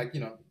was doing, like,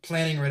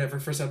 planning or whatever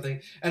for something,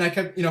 and I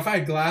kept, if I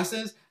had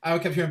glasses, I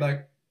would kept hearing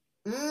like,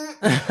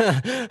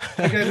 I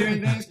kept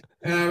hearing things,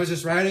 and I was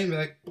just writing, be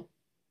like,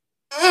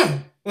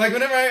 like,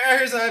 whenever I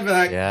heard something, I'd be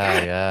like,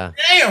 yeah,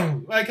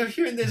 damn! Like, I kept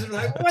hearing this, and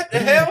like, what the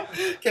hell?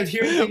 Kept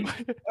hearing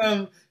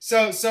things.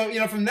 So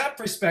from that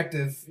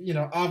perspective,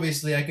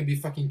 obviously I can be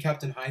fucking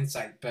kept in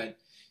hindsight, but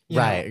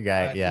yeah.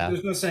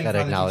 There's no saying.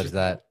 Gotta acknowledge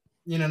that.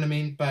 You know what I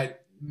mean?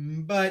 But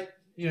you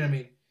know what I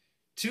mean.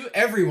 To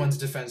everyone's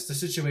defense, the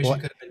situation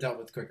could have been dealt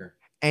with quicker.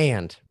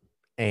 And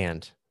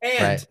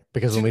right?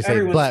 Because when we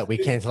say but, we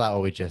cancel out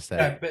what we just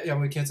said. Yeah,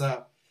 we cancel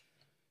out.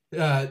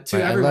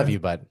 I love you,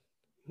 bud.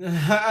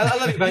 I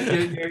love you,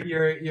 but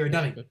you're a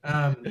dummy.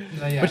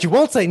 Yeah. But you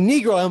won't say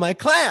Negro in my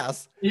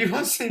class. You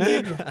won't say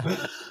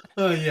Negro.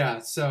 Oh yeah.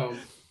 So.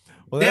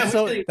 Well,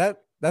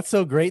 that's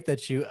so great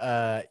that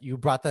you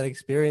brought that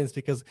experience,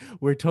 because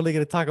we're totally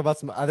going to talk about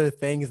some other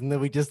things, and then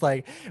we just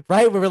we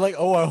were like,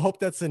 oh, I hope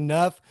that's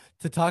enough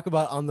to talk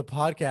about on the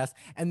podcast,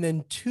 and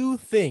then 2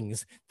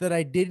 things that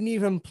I didn't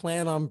even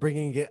plan on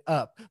bringing it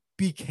up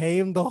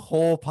became the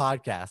whole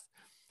podcast.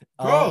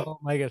 Bro, oh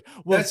my gosh!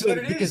 Well, that's what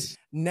it is.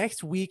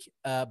 Next week,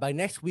 by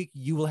next week,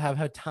 you will have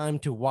had time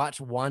to watch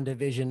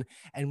WandaVision,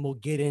 and we'll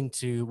get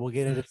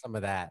into some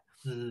of that.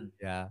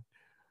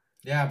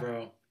 Yeah,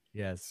 bro.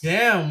 Yes.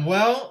 Damn.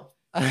 Well,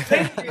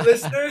 thank you,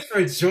 listeners,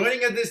 for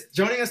joining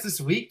us this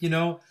week.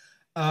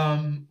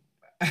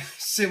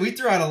 Shit, we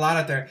threw out a lot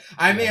out there.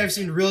 I may have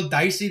seemed real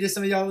dicey to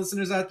some of y'all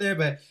listeners out there,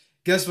 but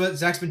guess what?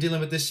 Zach's been dealing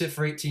with this shit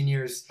for 18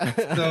 years.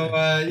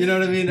 So, you know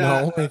what I mean?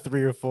 No, only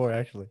 3 or 4,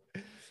 actually.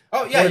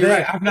 Oh, yeah, you're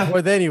right.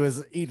 Before then, he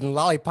was eating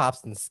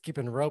lollipops and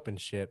skipping rope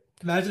and shit.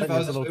 Imagine if I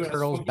was little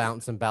curls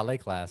bounce in ballet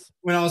class.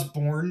 When I was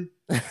born.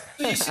 So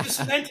you see the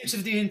semantics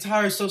of the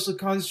entire social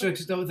construct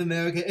of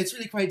America. It's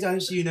really quite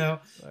dicey,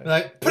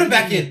 Like, put him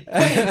back in.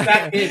 Put him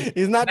back in.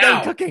 He's not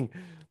done cooking.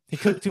 He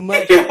cooked too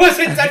much. He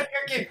wasn't done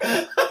cooking.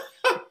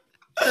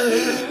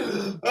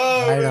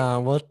 Right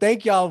on. Well,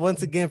 thank y'all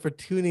once again for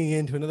tuning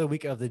in to another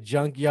week of the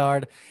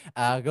Junkyard.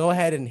 Go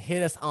ahead and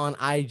hit us on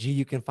IG.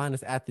 You can find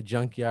us at the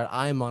Junkyard.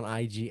 I'm on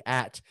IG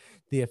at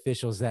the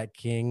official Zach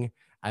King.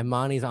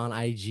 Imahni's on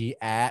IG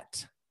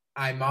at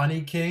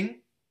Imahni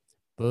King.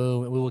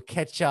 Boom. We will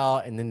catch y'all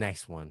in the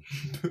next one.